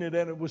reading it,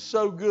 and it was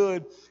so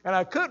good, and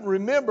I couldn't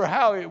remember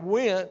how it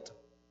went.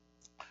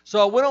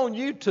 So I went on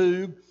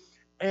YouTube,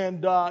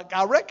 and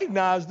I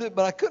recognized it,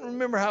 but I couldn't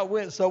remember how it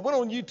went. So I went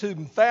on YouTube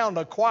and found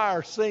a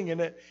choir singing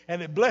it,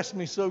 and it blessed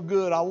me so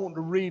good I wanted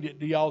to read it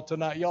to y'all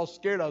tonight. Y'all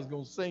scared I was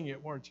going to sing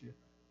it, weren't you?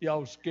 Y'all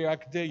were scared. I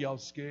could tell y'all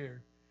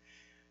scared.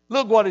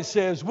 Look what it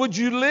says. Would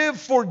you live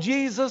for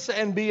Jesus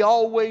and be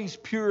always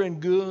pure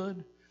and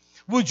good?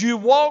 Would you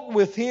walk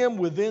with him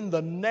within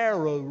the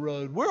narrow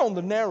road? We're on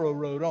the narrow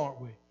road,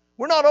 aren't we?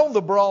 We're not on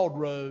the broad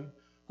road.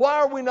 Why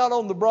are we not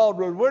on the broad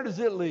road? Where does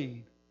it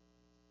lead?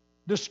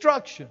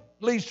 Destruction.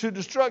 Leads to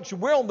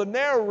destruction. We're on the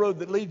narrow road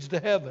that leads to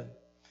heaven.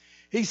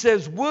 He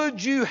says,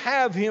 would you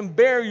have him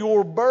bear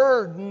your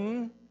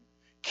burden,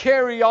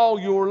 carry all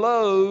your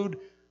load,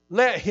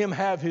 let him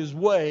have his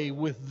way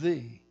with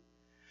thee?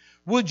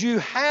 Would you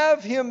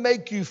have him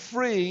make you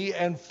free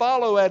and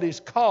follow at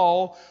his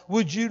call?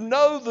 Would you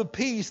know the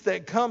peace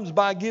that comes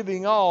by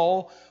giving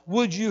all?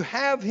 Would you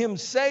have him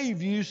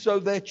save you so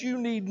that you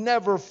need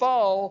never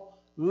fall?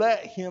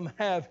 Let him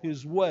have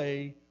his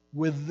way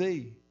with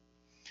thee.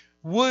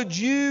 Would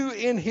you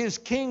in his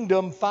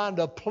kingdom find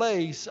a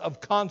place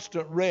of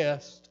constant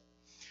rest?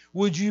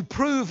 Would you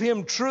prove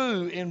him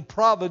true in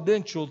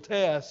providential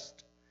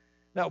test?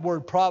 That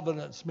word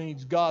providence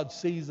means God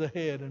sees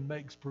ahead and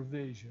makes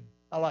provision.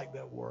 I like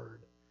that word.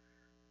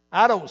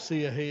 I don't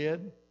see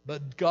ahead,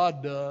 but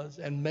God does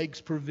and makes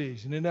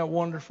provision. Isn't that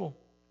wonderful?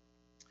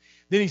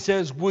 Then he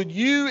says, would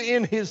you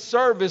in his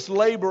service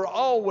labor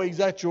always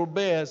at your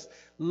best?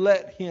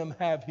 Let him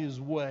have his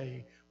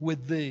way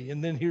with thee.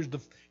 And then here's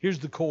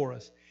the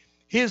chorus.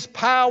 His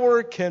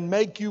power can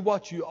make you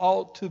what you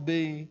ought to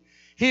be.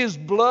 His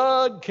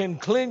blood can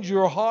cleanse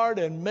your heart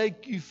and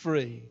make you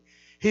free.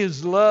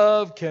 His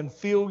love can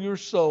fill your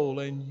soul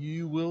and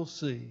you will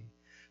see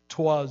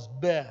 'twas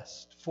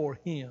best for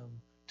him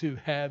to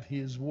have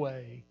his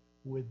way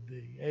with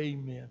thee.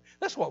 Amen.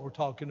 That's what we're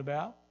talking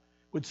about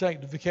with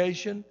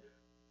sanctification.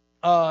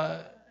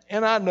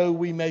 And I know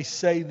we may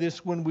say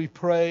this when we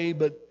pray,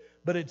 but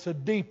it's a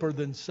deeper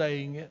than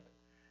saying it.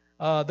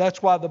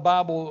 That's why the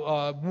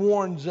Bible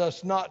warns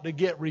us not to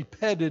get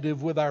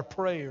repetitive with our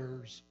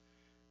prayers.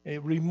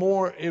 It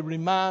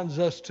reminds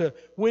us to,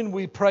 when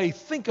we pray,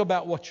 think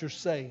about what you're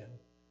saying.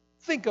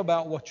 Think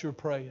about what you're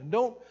praying.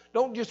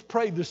 Don't just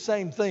pray the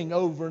same thing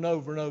over and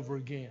over and over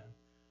again.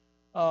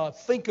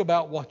 Think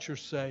about what you're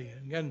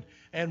saying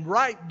and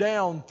write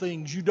down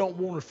things you don't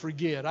want to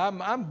forget.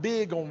 I'm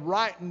big on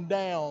writing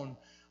down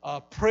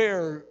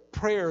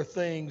prayer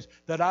things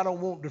that I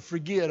don't want to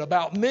forget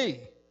about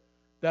me,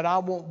 that I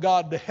want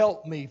God to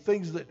help me,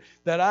 things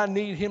that I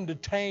need him to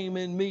tame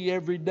in me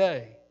every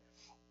day.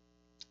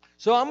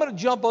 So I'm going to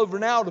jump over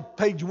now to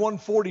page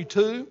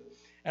 142.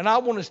 And I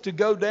want us to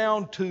go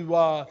down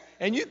to,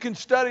 and you can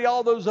study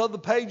all those other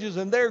pages,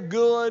 and they're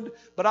good,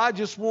 but I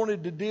just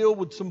wanted to deal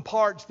with some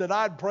parts that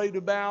I'd prayed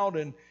about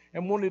and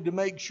wanted to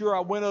make sure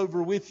I went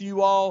over with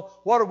you all.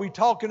 What are we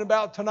talking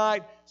about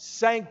tonight?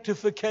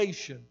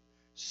 Sanctification.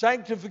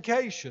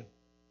 Sanctification.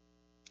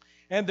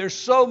 And there's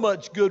so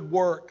much good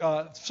work,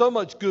 so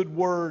much good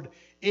word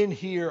in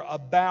here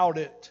about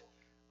it.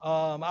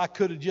 I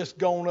could have just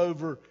gone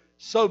over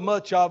so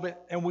much of it,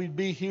 and we'd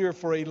be here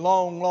for a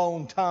long,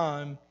 long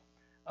time.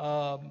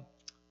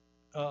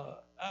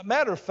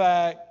 Matter of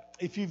fact,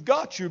 if you've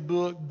got your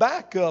book,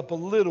 back up a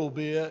little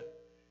bit,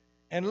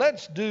 and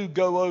let's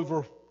go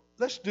over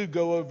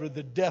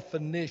the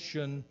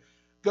definition.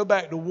 Go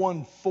back to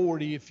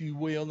 140, if you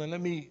will, and let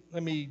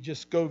me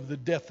just go over the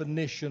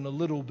definition a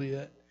little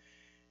bit.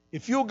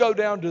 If you'll go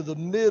down to the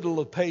middle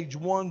of page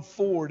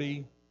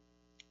 140,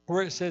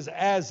 where it says,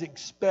 as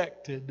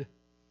expected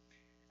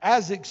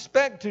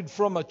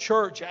from a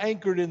church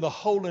anchored in the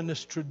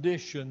holiness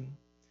tradition,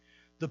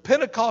 the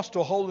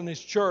Pentecostal Holiness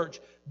Church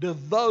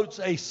devotes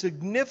a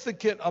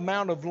significant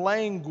amount of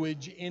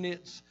language in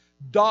its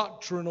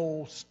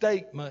doctrinal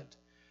statement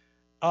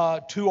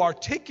to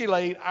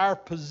articulate our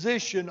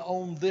position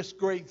on this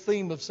great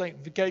theme of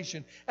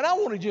sanctification. And I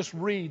want to just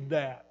read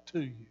that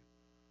to you.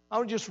 I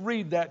want to just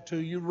read that to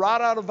you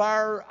right out of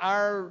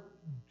our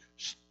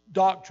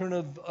doctrine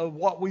of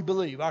what we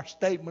believe, our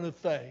statement of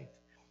faith.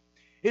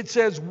 It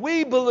says,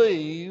 we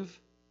believe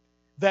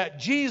that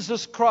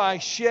Jesus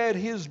Christ shed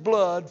his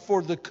blood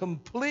for the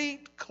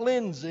complete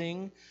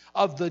cleansing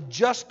of the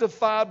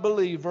justified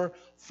believer,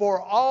 for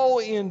all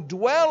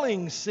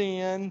indwelling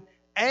sin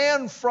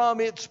and from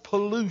its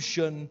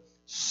pollution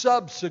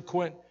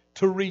subsequent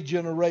to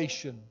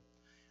regeneration.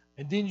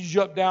 And then you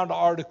jump down to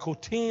Article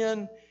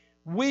 10.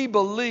 We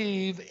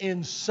believe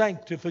in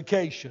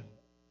sanctification.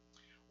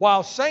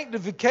 while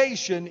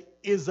sanctification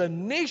is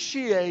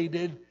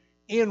initiated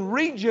in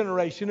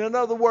regeneration. In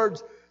other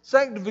words,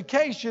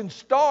 sanctification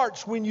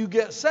starts when you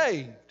get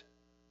saved.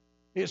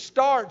 It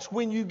starts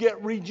when you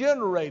get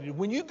regenerated.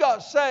 When you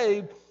got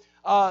saved,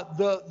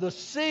 the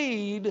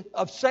seed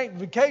of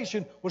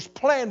sanctification was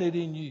planted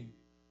in you.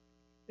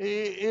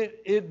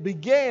 It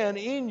began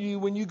in you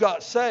when you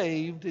got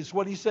saved, is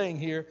what he's saying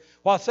here.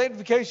 While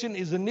sanctification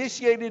is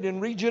initiated in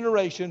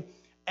regeneration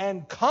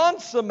and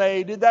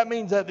consummated, that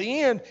means at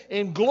the end,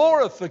 in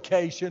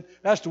glorification.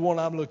 That's the one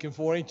I'm looking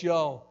for, ain't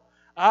y'all?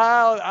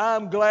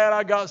 I'm glad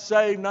I got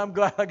saved, and I'm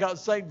glad I got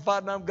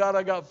sanctified, and I'm glad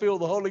I got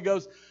filled with the Holy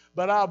Ghost.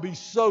 But I'll be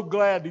so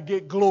glad to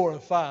get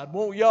glorified.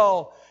 Won't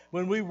y'all,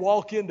 when we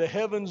walk into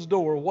heaven's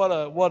door, what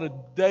a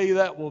day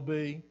that will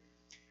be.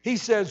 He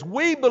says,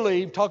 we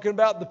believe, talking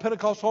about the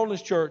Pentecostal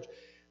Holiness Church,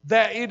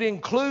 that it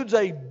includes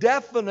a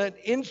definite,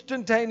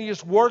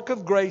 instantaneous work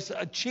of grace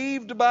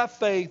achieved by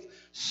faith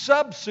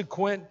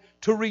subsequent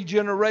to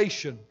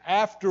regeneration,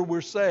 after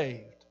we're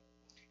saved.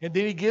 And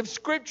then he gives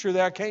scripture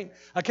there.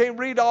 I can't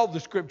read all the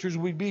scriptures.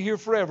 We'd be here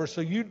forever.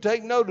 So you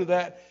take note of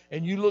that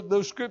and you look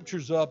those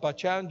scriptures up. I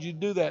challenge you to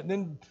do that. And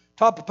then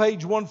top of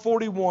page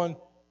 141,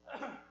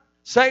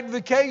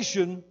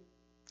 sanctification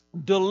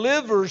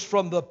delivers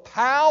from the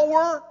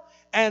power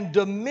and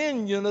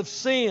dominion of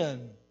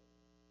sin.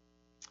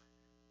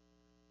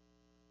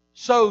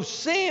 So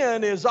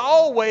sin is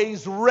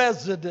always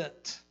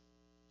resident,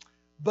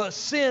 but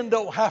sin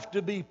don't have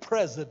to be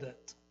president.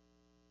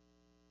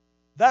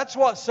 That's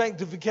what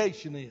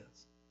sanctification is.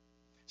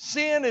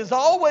 Sin is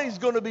always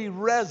going to be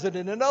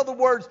resident. In other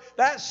words,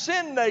 that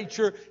sin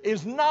nature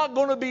is not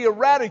going to be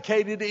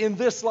eradicated in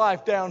this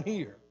life down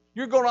here.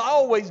 You're going to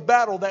always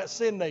battle that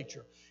sin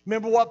nature.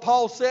 Remember what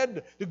Paul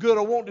said? The good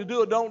I want to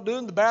do, I don't do,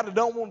 and the bad I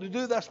don't want to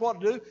do, that's what I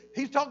do.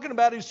 He's talking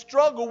about his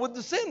struggle with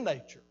the sin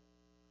nature.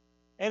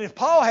 And if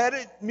Paul had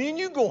it, me and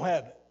you going to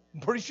have it.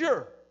 I'm pretty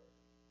sure.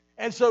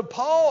 And so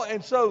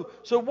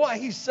what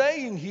he's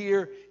saying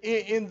here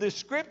in this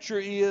scripture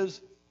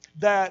is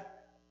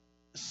that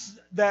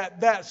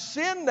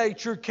sin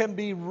nature can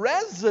be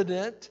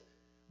resident,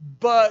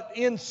 but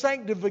in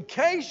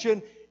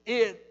sanctification,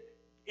 it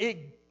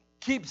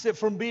keeps it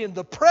from being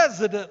the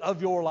president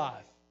of your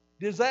life.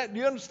 Do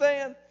you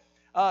understand?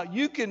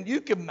 You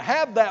can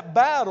have that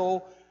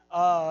battle.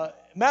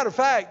 Matter of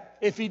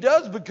fact, if he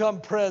does become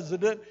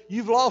president,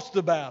 you've lost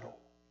the battle.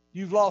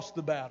 You've lost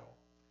the battle.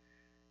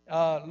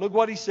 Look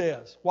what he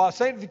says. While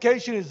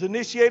sanctification is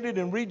initiated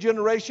in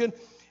regeneration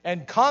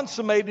and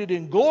consummated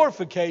in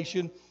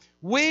glorification,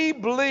 we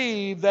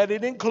believe that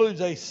it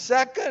includes an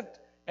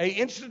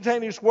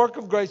instantaneous work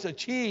of grace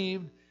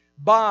achieved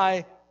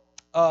by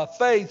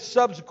faith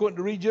subsequent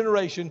to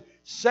regeneration.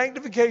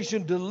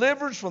 Sanctification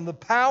delivers from the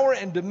power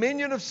and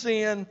dominion of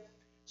sin.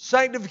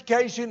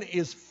 Sanctification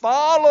is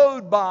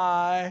followed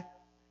by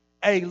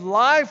a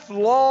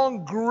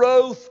lifelong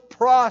growth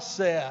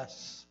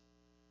process.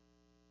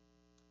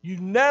 You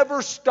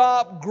never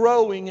stop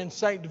growing in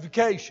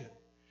sanctification.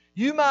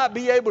 You might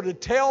be able to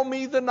tell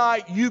me the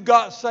night you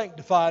got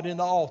sanctified in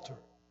the altar.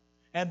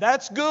 And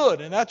that's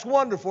good and that's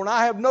wonderful, and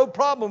I have no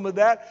problem with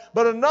that.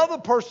 But another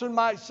person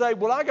might say,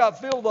 well, I got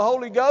filled with the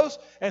Holy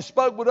Ghost and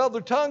spoke with other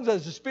tongues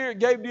as the Spirit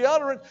gave the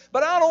utterance,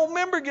 but I don't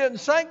remember getting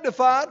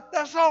sanctified.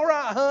 That's all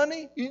right,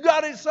 honey. You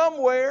got it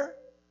somewhere.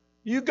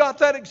 You got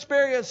that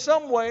experience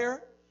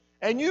somewhere.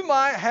 And you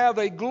might have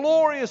a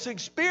glorious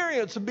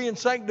experience of being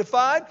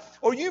sanctified,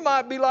 or you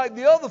might be like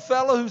the other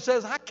fellow who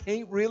says, I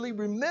can't really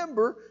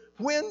remember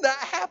when that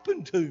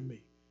happened to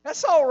me.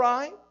 That's all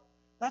right.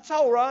 That's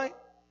all right.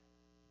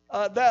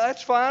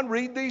 That's fine.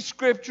 Read these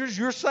scriptures.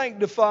 You're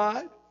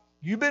sanctified.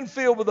 You've been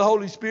filled with the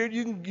Holy Spirit.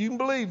 You can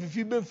believe if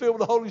you've been filled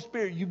with the Holy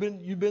Spirit,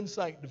 you've been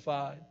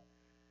sanctified.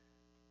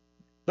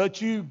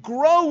 But you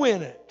grow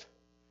in it.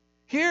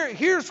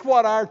 Here's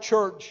what our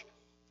church,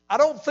 I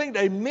don't think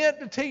they meant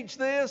to teach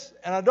this,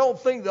 and I don't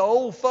think the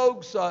old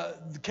folks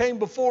that came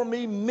before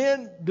me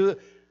meant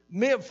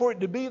for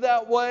it to be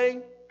that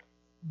way.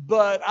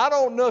 But I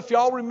don't know if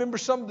y'all remember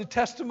some of the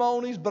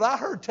testimonies, but I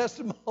heard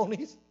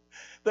testimonies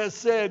that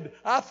said,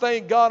 I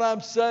thank God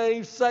I'm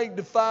saved,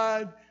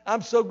 sanctified.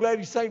 I'm so glad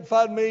He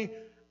sanctified me.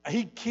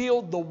 He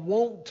killed the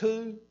want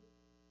to.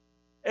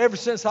 Ever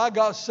since I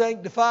got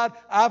sanctified,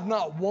 I've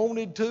not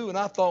wanted to. And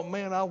I thought,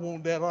 man, I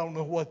want that. I don't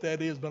know what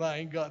that is, but I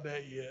ain't got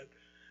that yet.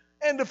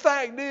 And the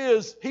fact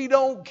is, He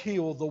don't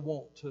kill the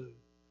want to.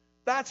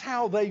 That's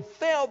how they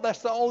felt.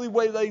 That's the only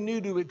way they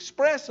knew to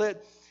express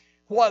it.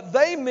 What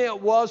they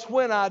meant was,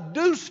 when I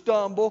do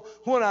stumble,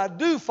 when I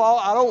do fall,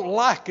 I don't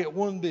like it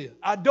one bit.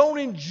 I don't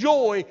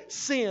enjoy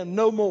sin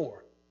no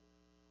more.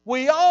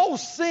 We all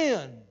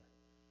sin.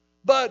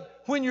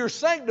 But when you're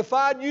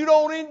sanctified, you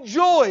don't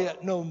enjoy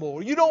it no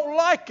more. You don't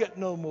like it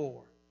no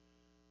more.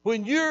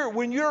 When you're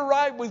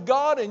right with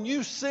God and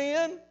you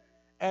sin,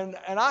 and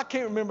I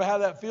can't remember how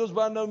that feels,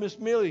 but I know Miss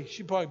Millie,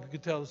 she probably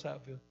could tell us how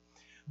it feels.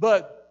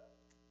 But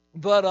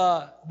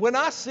when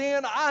I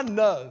sin, I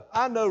know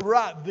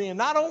right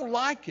then. I don't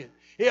like it.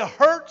 It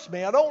hurts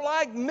me. I don't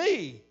like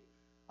me.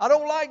 I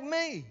don't like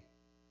me.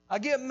 I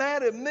get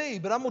mad at me,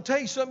 but I'm going to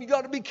tell you something. You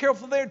got to be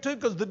careful there too,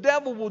 because the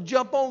devil will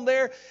jump on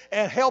there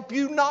and help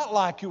you not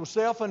like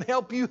yourself and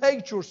help you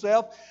hate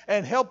yourself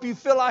and help you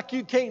feel like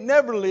you can't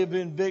never live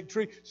in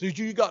victory. So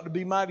you got to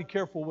be mighty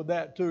careful with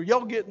that too. Are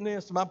y'all getting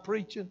this? Am I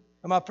preaching?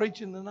 Am I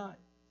preaching tonight?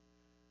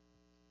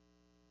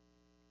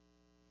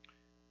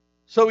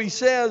 So he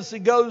says, he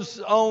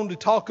goes on to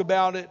talk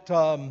about it.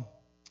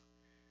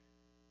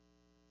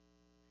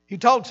 He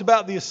talks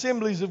about the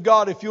assemblies of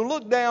God. If you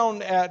look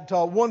down at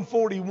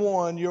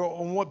 141, you're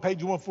on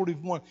page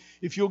 141.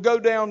 If you'll go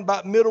down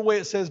about middle way,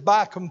 it says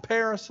by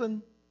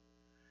comparison.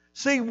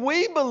 See,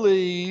 we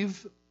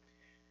believe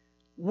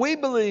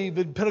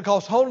in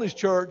Pentecost Holiness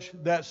Church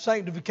that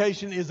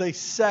sanctification is a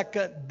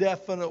second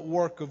definite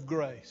work of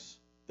grace.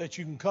 That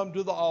you can come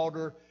to the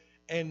altar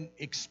and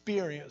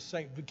experience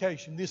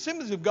sanctification. The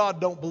assemblies of God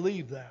don't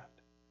believe that.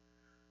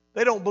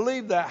 They don't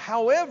believe that.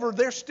 However,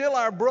 they're still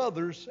our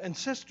brothers and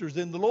sisters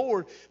in the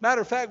Lord.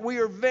 Matter of fact, we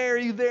are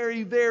very,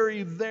 very,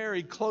 very,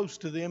 very close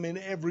to them in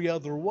every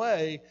other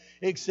way,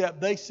 except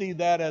they see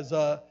that as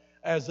a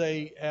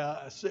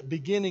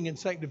beginning in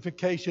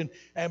sanctification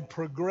and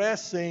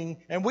progressing,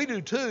 and we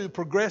do too,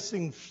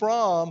 progressing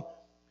from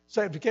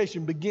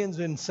sanctification begins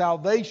in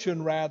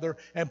salvation rather,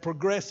 and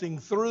progressing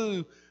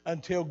through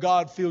until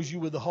God fills you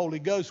with the Holy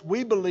Ghost.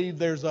 We believe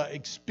there's an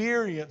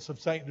experience of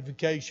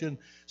sanctification,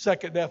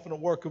 second definite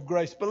work of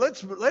grace. But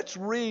let's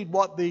read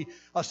what the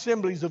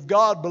assemblies of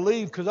God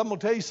believe, because I'm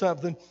going to tell you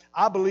something.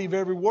 I believe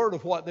every word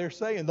of what they're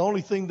saying. The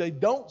only thing they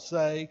don't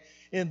say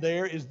in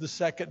there is the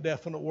second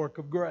definite work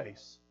of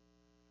grace.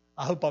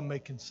 I hope I'm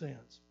making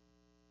sense.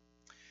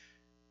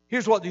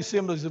 Here's what the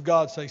assemblies of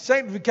God say.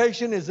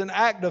 Sanctification is an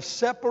act of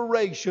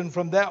separation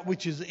from that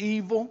which is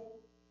evil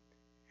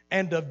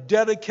and of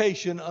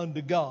dedication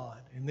unto God.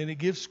 And then it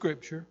gives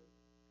Scripture.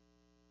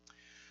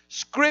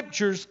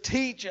 Scriptures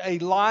teach a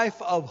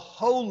life of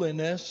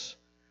holiness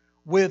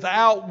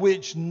without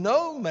which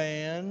no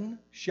man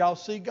shall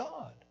see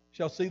God,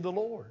 shall see the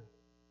Lord.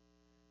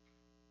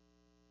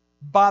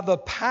 By the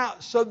power,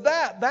 so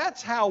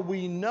that's how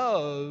we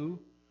know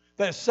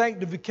that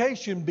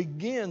sanctification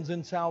begins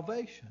in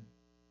salvation.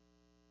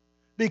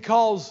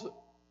 Because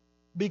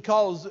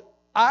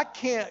I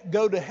can't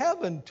go to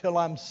heaven till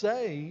I'm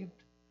saved.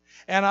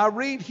 And I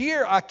read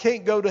here, I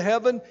can't go to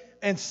heaven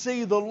and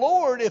see the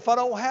Lord if I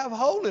don't have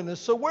holiness.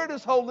 So where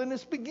does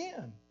holiness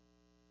begin?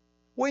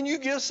 When you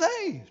get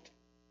saved.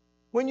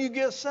 When you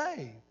get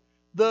saved.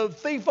 The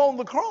thief on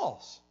the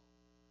cross.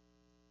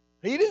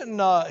 He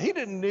didn't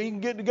even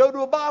get to go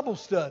to a Bible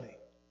study.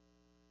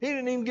 He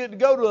didn't even get to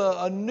go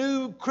to a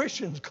new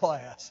Christians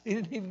class. He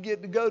didn't even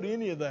get to go to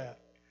any of that.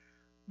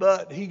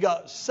 But he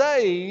got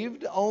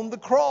saved on the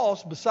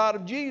cross beside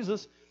of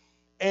Jesus,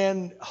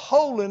 and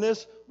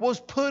holiness was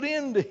put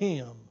into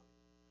him.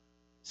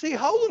 See,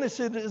 holiness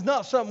is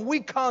not something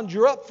we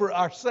conjure up for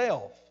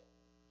ourselves.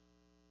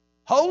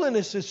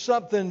 Holiness is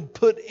something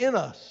put in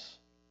us.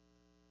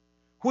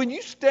 When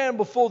you stand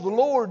before the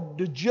Lord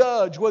to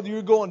judge whether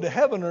you're going to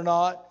heaven or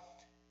not,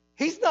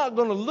 He's not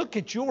going to look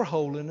at your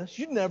holiness.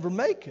 You'd never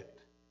make it.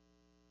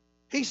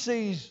 He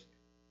sees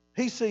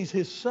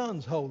His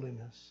Son's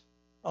holiness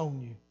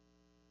on you.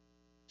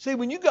 See,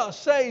 when you got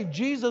saved,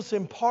 Jesus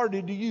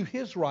imparted to you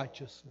His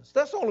righteousness.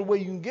 That's the only way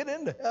you can get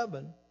into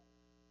heaven.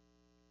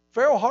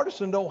 Ferrell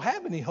Hardison don't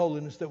have any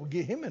holiness that would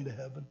get him into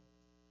heaven.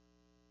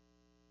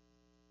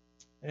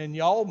 And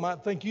y'all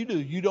might think you do.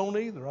 You don't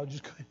either. I'll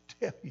just go ahead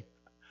and tell you.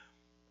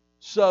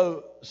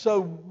 So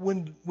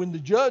when the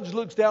judge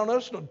looks down on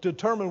us to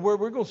determine where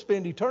we're going to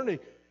spend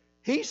eternity,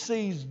 he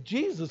sees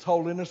Jesus'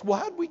 holiness. Well,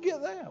 how did we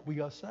get that? We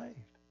got saved.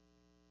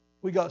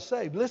 We got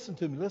saved. Listen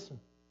to me, listen.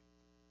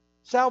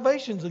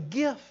 Salvation's a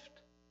gift.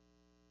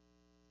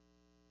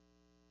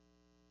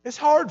 It's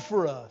hard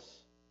for us.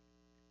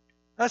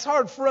 That's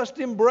hard for us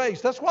to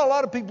embrace. That's why a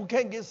lot of people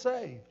can't get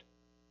saved.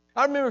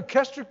 I remember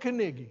Kester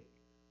Carnegie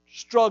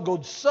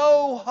struggled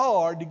so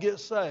hard to get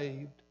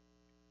saved.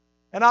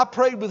 And I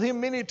prayed with him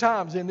many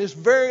times in this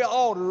very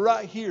altar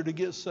right here to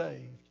get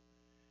saved.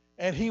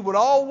 And he would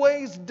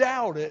always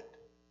doubt it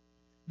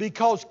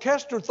because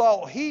Kester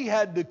thought he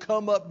had to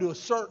come up to a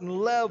certain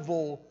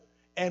level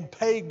and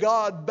pay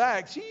God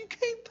back. See, you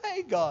can't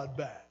pay God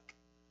back.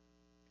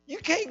 You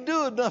can't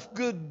do enough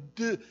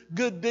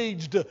good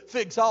deeds to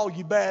fix all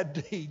your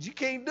bad deeds. You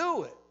can't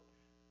do it.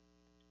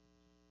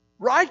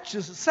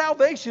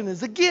 Salvation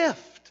is a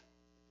gift.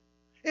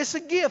 It's a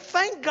gift.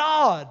 Thank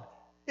God.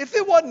 If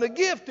it wasn't a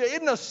gift, there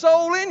isn't a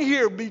soul in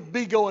here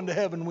be going to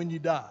heaven when you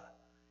die.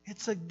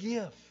 It's a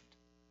gift.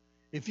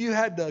 If you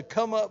had to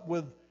come up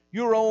with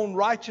your own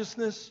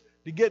righteousness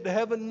to get to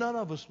heaven, none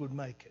of us would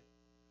make it.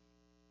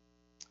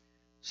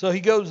 So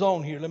he goes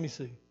on here. Let me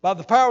see. By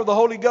the power of the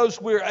Holy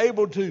Ghost, we are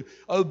able to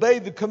obey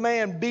the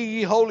command, be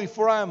ye holy,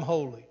 for I am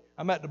holy.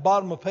 I'm at the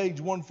bottom of page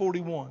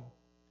 141.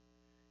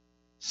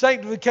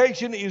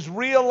 Sanctification is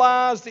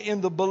realized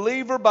in the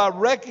believer by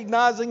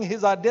recognizing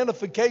his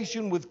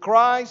identification with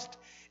Christ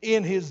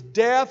in His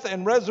death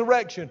and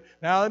resurrection.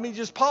 Now let me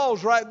just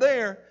pause right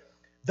there.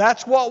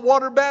 That's what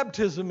water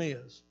baptism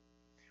is.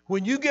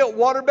 When you get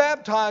water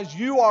baptized,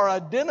 you are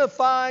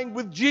identifying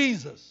with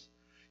Jesus.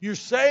 You're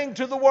saying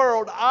to the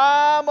world,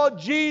 I'm a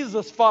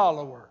Jesus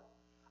follower.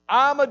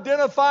 I'm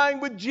identifying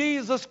with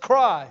Jesus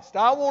Christ.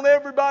 I want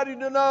everybody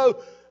to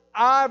know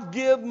I've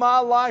given my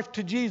life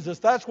to Jesus.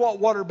 That's what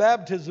water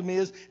baptism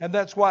is, and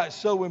that's why it's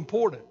so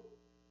important.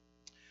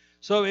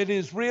 So it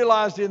is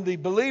realized in the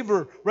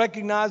believer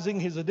recognizing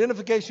his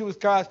identification with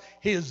Christ,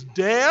 his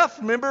death,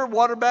 remember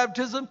water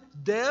baptism,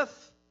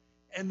 death,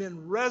 and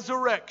then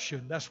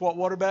resurrection. That's what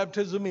water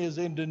baptism is,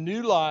 into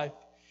new life.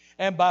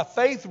 And by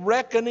faith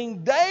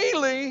reckoning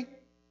daily,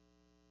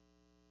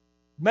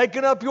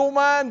 making up your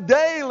mind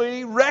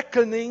daily,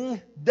 reckoning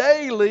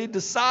daily,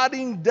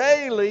 deciding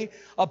daily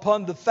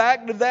upon the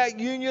fact of that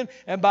union,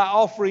 and by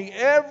offering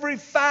every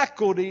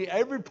faculty,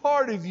 every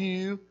part of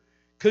you,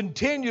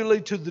 continually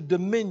to the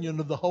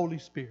dominion of the Holy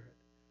Spirit.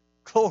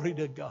 Glory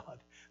to God.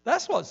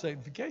 That's what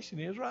sanctification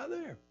is right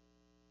there.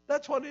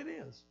 That's what it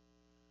is.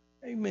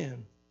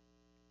 Amen.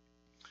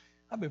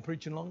 I've been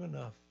preaching long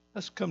enough.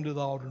 Let's come to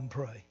the altar and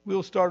pray.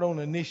 We'll start on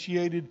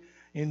initiated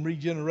in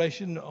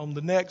regeneration on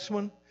the next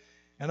one.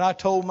 And I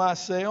tell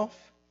myself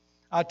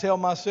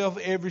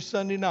every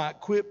Sunday night,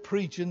 quit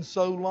preaching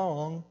so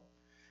long.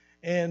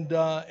 And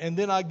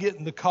then I get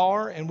in the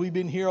car, and we've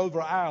been here over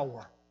an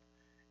hour.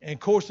 And,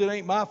 of course, it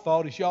ain't my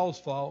fault. It's y'all's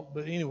fault.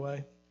 But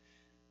anyway,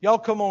 y'all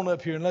come on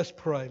up here and let's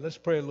pray. Let's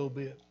pray a little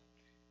bit.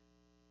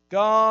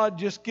 God,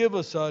 just give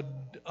us a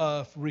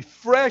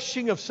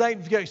refreshing of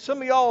sanctification.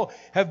 Some of y'all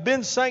have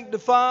been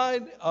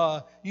sanctified.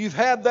 You've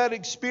had that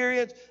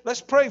experience.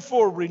 Let's pray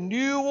for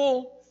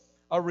renewal,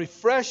 a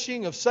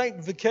refreshing of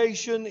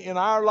sanctification in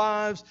our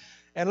lives.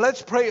 And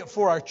let's pray it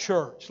for our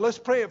church. Let's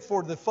pray it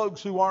for the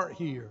folks who aren't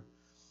here.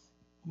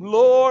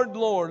 Lord,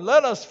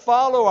 let us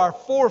follow our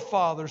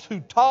forefathers who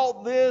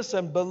taught this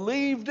and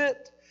believed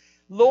it.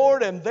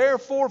 Lord, and their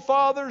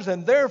forefathers,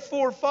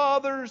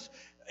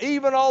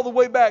 even all the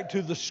way back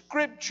to the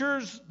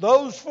Scriptures,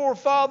 those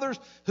forefathers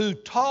who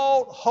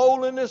taught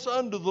holiness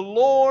unto the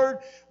Lord.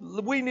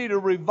 We need a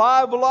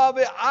revival of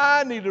it.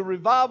 I need a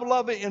revival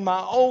of it in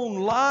my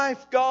own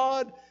life,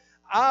 God.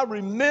 I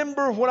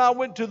remember when I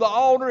went to the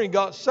altar and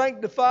got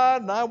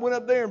sanctified, and I went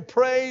up there and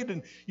prayed,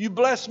 and you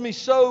blessed me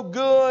so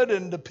good,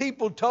 and the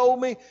people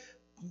told me,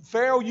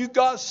 Ferrell, you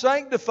got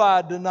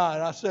sanctified tonight.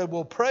 I said,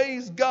 well,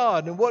 praise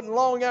God. And it wasn't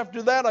long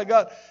after that I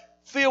got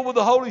filled with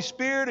the Holy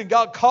Spirit and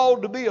got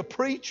called to be a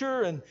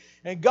preacher.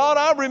 And God,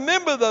 I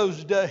remember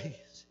those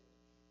days.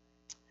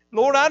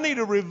 Lord, I need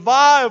a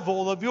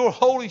revival of your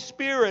Holy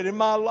Spirit in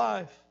my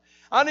life.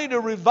 I need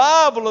a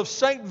revival of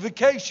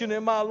sanctification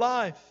in my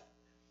life.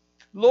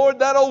 Lord,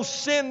 that old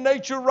sin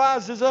nature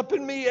rises up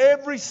in me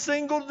every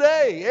single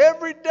day,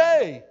 every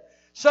day,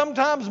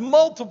 sometimes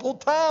multiple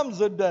times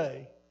a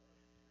day.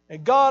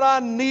 And God,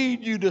 I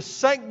need you to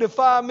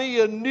sanctify me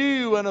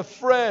anew and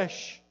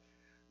afresh.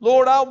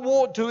 Lord, I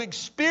want to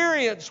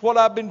experience what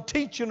I've been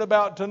teaching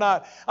about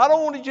tonight. I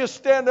don't want to just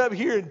stand up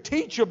here and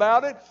teach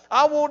about it.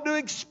 I want to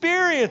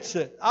experience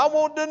it. I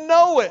want to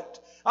know it.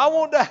 I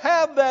want to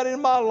have that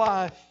in my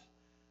life.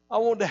 I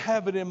want to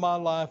have it in my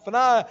life. And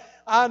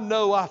I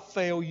know I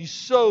fail you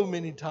so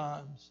many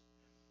times.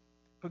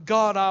 But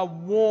God, I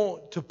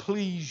want to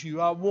please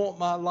you. I want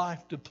my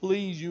life to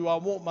please you. I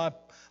want my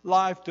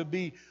life to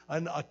be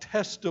a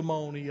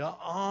testimony, an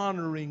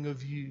honoring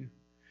of you.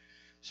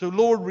 So,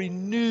 Lord,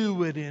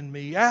 renew it in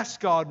me.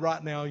 Ask God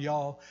right now,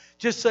 y'all.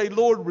 Just say,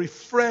 Lord,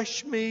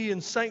 refresh me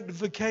in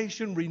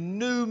sanctification.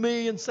 Renew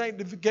me in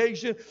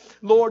sanctification.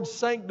 Lord,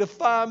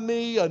 sanctify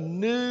me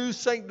anew.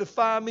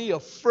 Sanctify me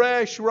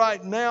afresh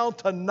right now,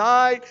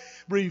 tonight.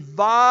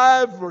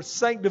 Revive or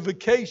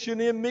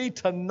sanctification in me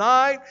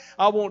tonight.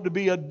 I want to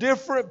be a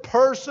different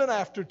person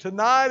after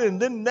tonight.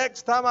 And then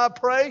next time I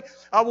pray,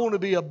 I want to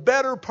be a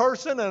better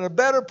person and a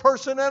better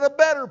person and a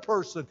better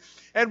person.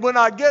 And when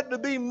I get to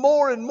be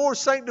more and more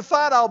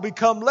sanctified, I'll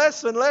become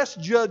less and less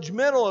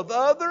judgmental of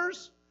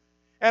others.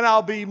 And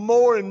I'll be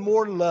more and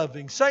more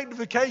loving.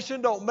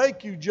 Sanctification don't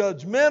make you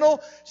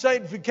judgmental.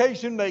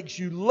 Sanctification makes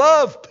you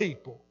love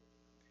people.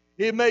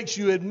 It makes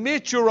you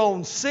admit your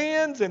own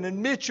sins and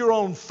admit your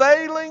own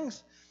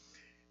failings.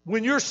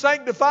 When you're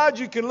sanctified,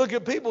 you can look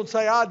at people and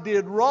say, I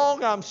did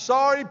wrong. I'm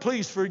sorry.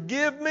 Please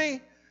forgive me.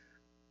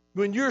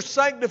 When you're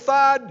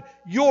sanctified,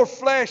 your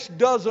flesh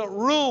doesn't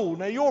rule.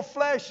 Now, your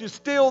flesh is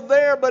still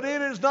there, but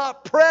it is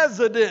not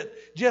president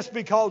just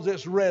because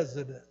it's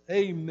resident.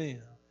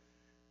 Amen.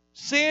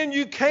 Sin,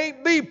 you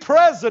can't be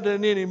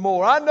president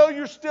anymore. I know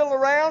you're still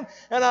around,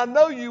 and I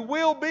know you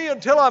will be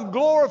until I'm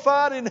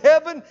glorified in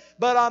heaven,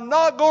 but I'm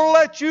not going to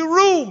let you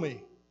rule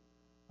me.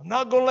 I'm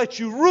not going to let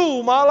you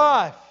rule my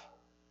life.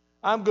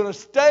 I'm going to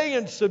stay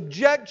in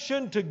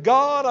subjection to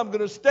God. I'm going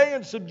to stay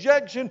in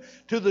subjection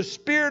to the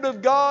Spirit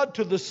of God,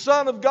 to the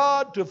Son of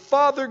God, to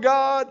Father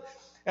God,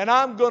 and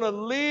I'm going to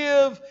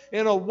live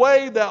in a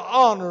way that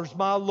honors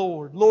my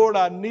Lord. Lord,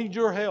 I need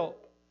your help.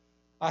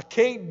 I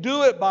can't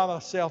do it by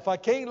myself. I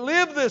can't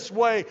live this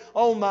way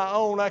on my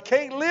own. I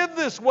can't live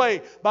this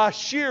way by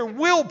sheer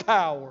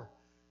willpower.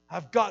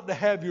 I've got to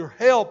have your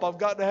help. I've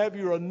got to have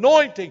your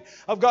anointing.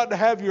 I've got to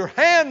have your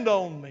hand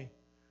on me.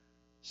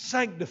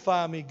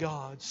 Sanctify me,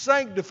 God.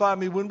 Sanctify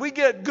me. When we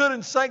get good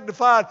and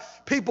sanctified,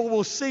 people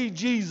will see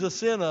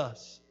Jesus in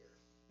us.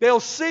 They'll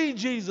see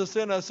Jesus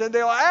in us and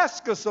they'll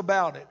ask us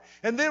about it.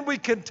 And then we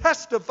can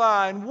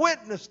testify and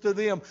witness to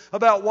them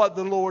about what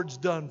the Lord's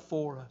done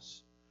for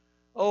us.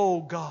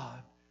 Oh,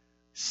 God.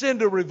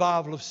 Send a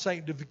revival of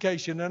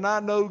sanctification. And I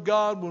know,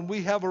 God, when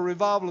we have a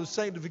revival of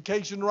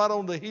sanctification, right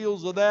on the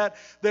heels of that,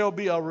 there'll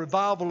be a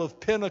revival of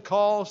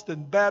Pentecost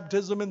and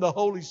baptism in the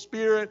Holy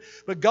Spirit.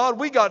 But God,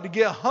 we got to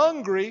get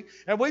hungry,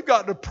 and we've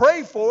got to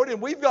pray for it,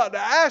 and we've got to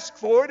ask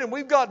for it, and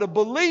we've got to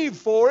believe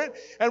for it,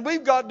 and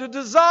we've got to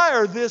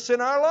desire this in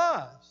our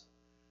lives.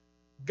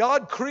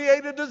 God,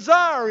 create a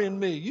desire in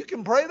me. You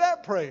can pray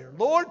that prayer.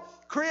 Lord,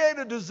 create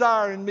a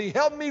desire in me.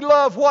 Help me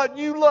love what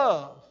you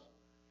love.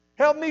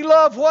 Help me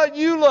love what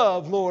you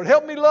love, Lord.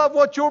 Help me love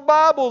what your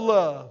Bible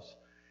loves.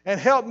 And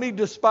help me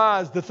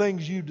despise the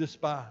things you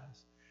despise.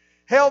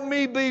 Help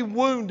me be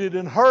wounded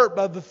and hurt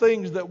by the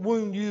things that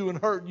wound you and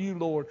hurt you,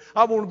 Lord.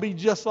 I want to be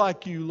just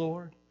like you,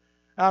 Lord.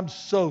 I'm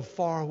so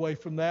far away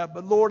from that.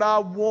 But Lord, I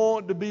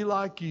want to be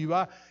like you.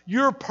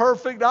 You're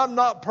perfect. I'm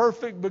not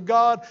perfect. But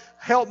God,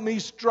 help me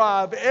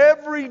strive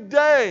every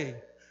day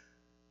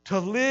to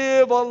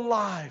live a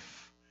life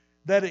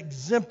that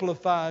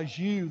exemplifies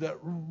you, that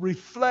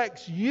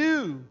reflects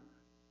you.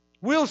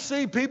 We'll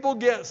see people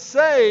get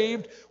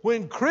saved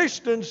when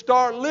Christians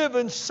start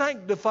living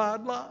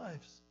sanctified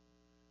lives.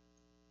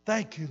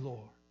 Thank you,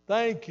 Lord.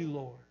 Thank you,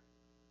 Lord.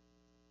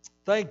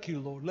 Thank you,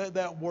 Lord. Let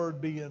that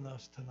word be in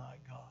us tonight,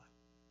 God.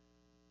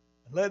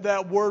 And let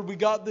that word we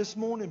got this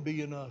morning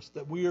be in us,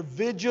 that we are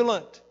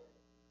vigilant,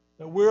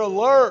 that we're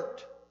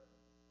alert,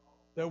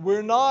 that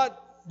we're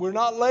not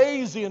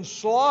lazy and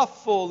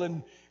slothful,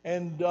 and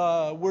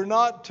we're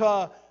not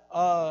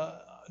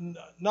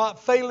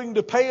failing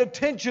to pay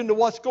attention to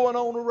what's going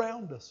on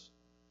around us.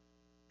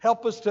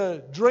 Help us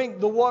to drink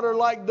the water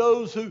like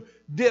those who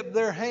dipped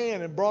their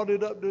hand and brought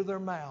it up to their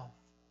mouth.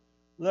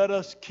 Let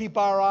us keep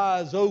our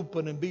eyes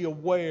open and be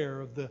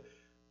aware of the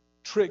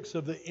tricks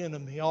of the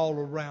enemy all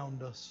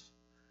around us.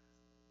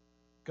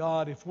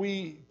 God, if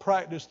we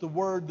practice the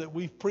word that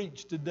we've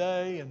preached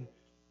today, and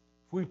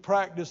if we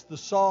practice the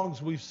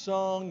songs we've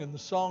sung and the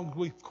songs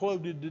we've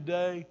quoted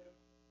today,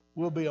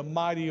 we'll be a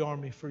mighty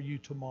army for you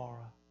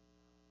tomorrow.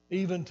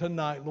 Even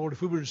tonight, Lord,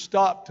 if we were to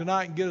stop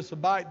tonight and get us a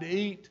bite to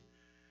eat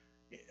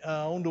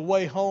on the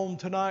way home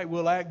tonight,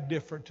 we'll act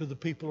different to the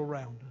people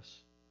around us.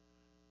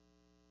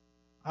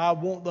 I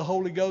want the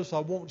Holy Ghost. I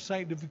want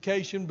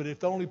sanctification, but if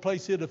the only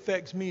place it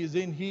affects me is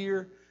in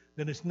here,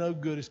 then it's no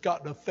good. It's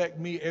got to affect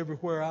me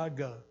everywhere I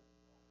go.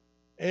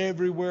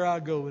 Everywhere I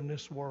go in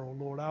this world,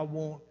 Lord, I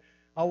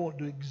want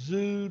to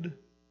exude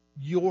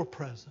your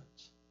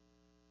presence.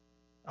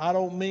 I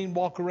don't mean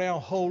walk around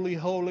holy,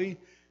 holy,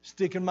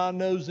 sticking my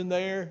nose in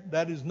there.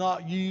 That is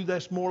not you.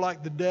 That's more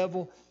like the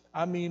devil.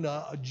 I mean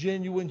a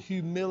genuine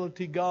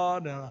humility,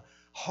 God, and a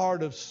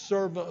heart of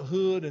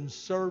servanthood and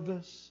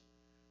service.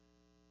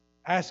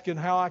 Asking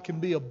how I can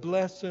be a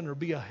blessing or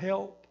be a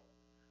help.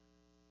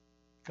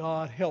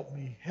 God, help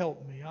me,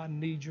 help me. I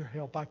need your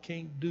help. I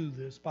can't do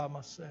this by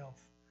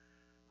myself.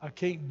 I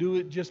can't do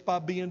it just by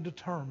being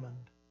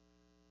determined.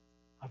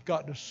 I've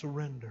got to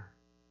surrender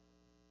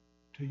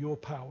to your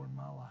power in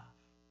my life.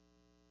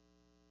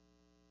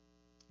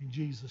 In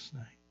Jesus'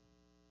 name.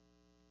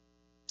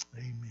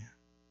 Amen.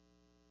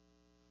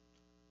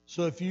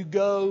 So if you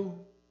go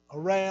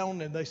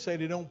around and they say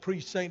they don't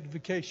preach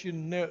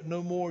sanctification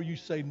no more, you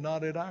say,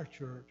 not at our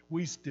church.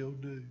 We still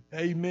do.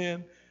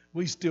 Amen.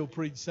 We still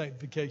preach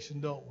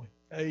sanctification, don't we?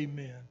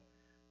 Amen.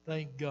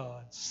 Thank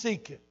God.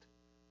 Seek it.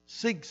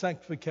 Seek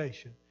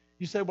sanctification.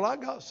 You say, well, I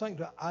got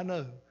sanctified. I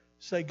know.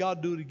 Say,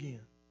 God, do it again.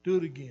 Do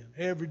it again.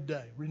 Every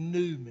day.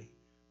 Renew me.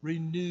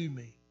 Renew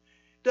me.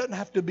 It doesn't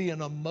have to be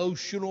an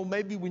emotional.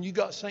 Maybe when you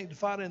got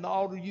sanctified in the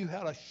altar, you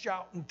had a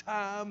shouting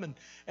time,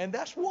 and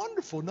that's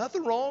wonderful.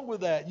 Nothing wrong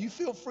with that. You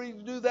feel free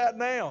to do that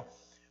now.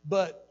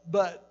 But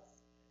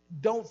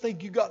don't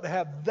think you got to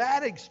have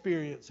that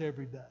experience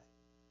every day.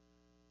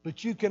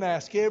 But you can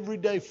ask every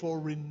day for a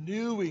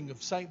renewing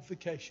of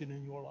sanctification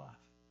in your life.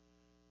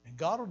 And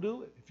God will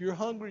do it. If you're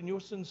hungry and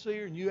you're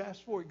sincere and you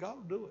ask for it, God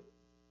will do it.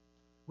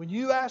 When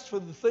you ask for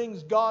the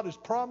things God has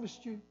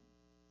promised you,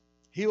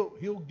 He'll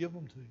give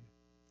them to you.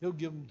 He'll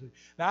give them to you.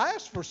 Now, I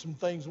ask for some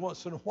things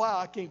once in a while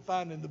I can't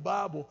find in the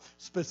Bible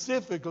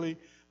specifically,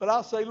 but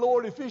I'll say,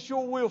 Lord, if it's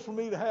your will for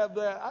me to have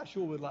that, I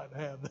sure would like to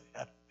have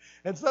that.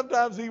 And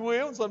sometimes He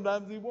will, and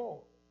sometimes He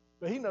won't.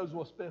 But He knows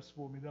what's best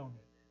for me, don't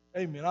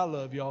He? Amen. I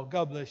love y'all.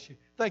 God bless you.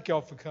 Thank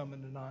y'all for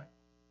coming tonight.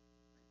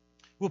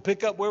 We'll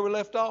pick up where we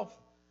left off.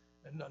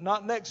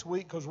 Not next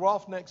week because we're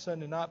off next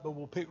Sunday night, but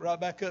we'll pick right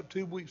back up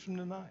 2 weeks from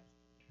tonight.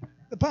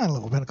 The Pine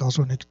Level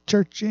Pentecostal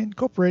Church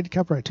Incorporated,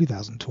 copyright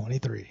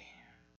 2023.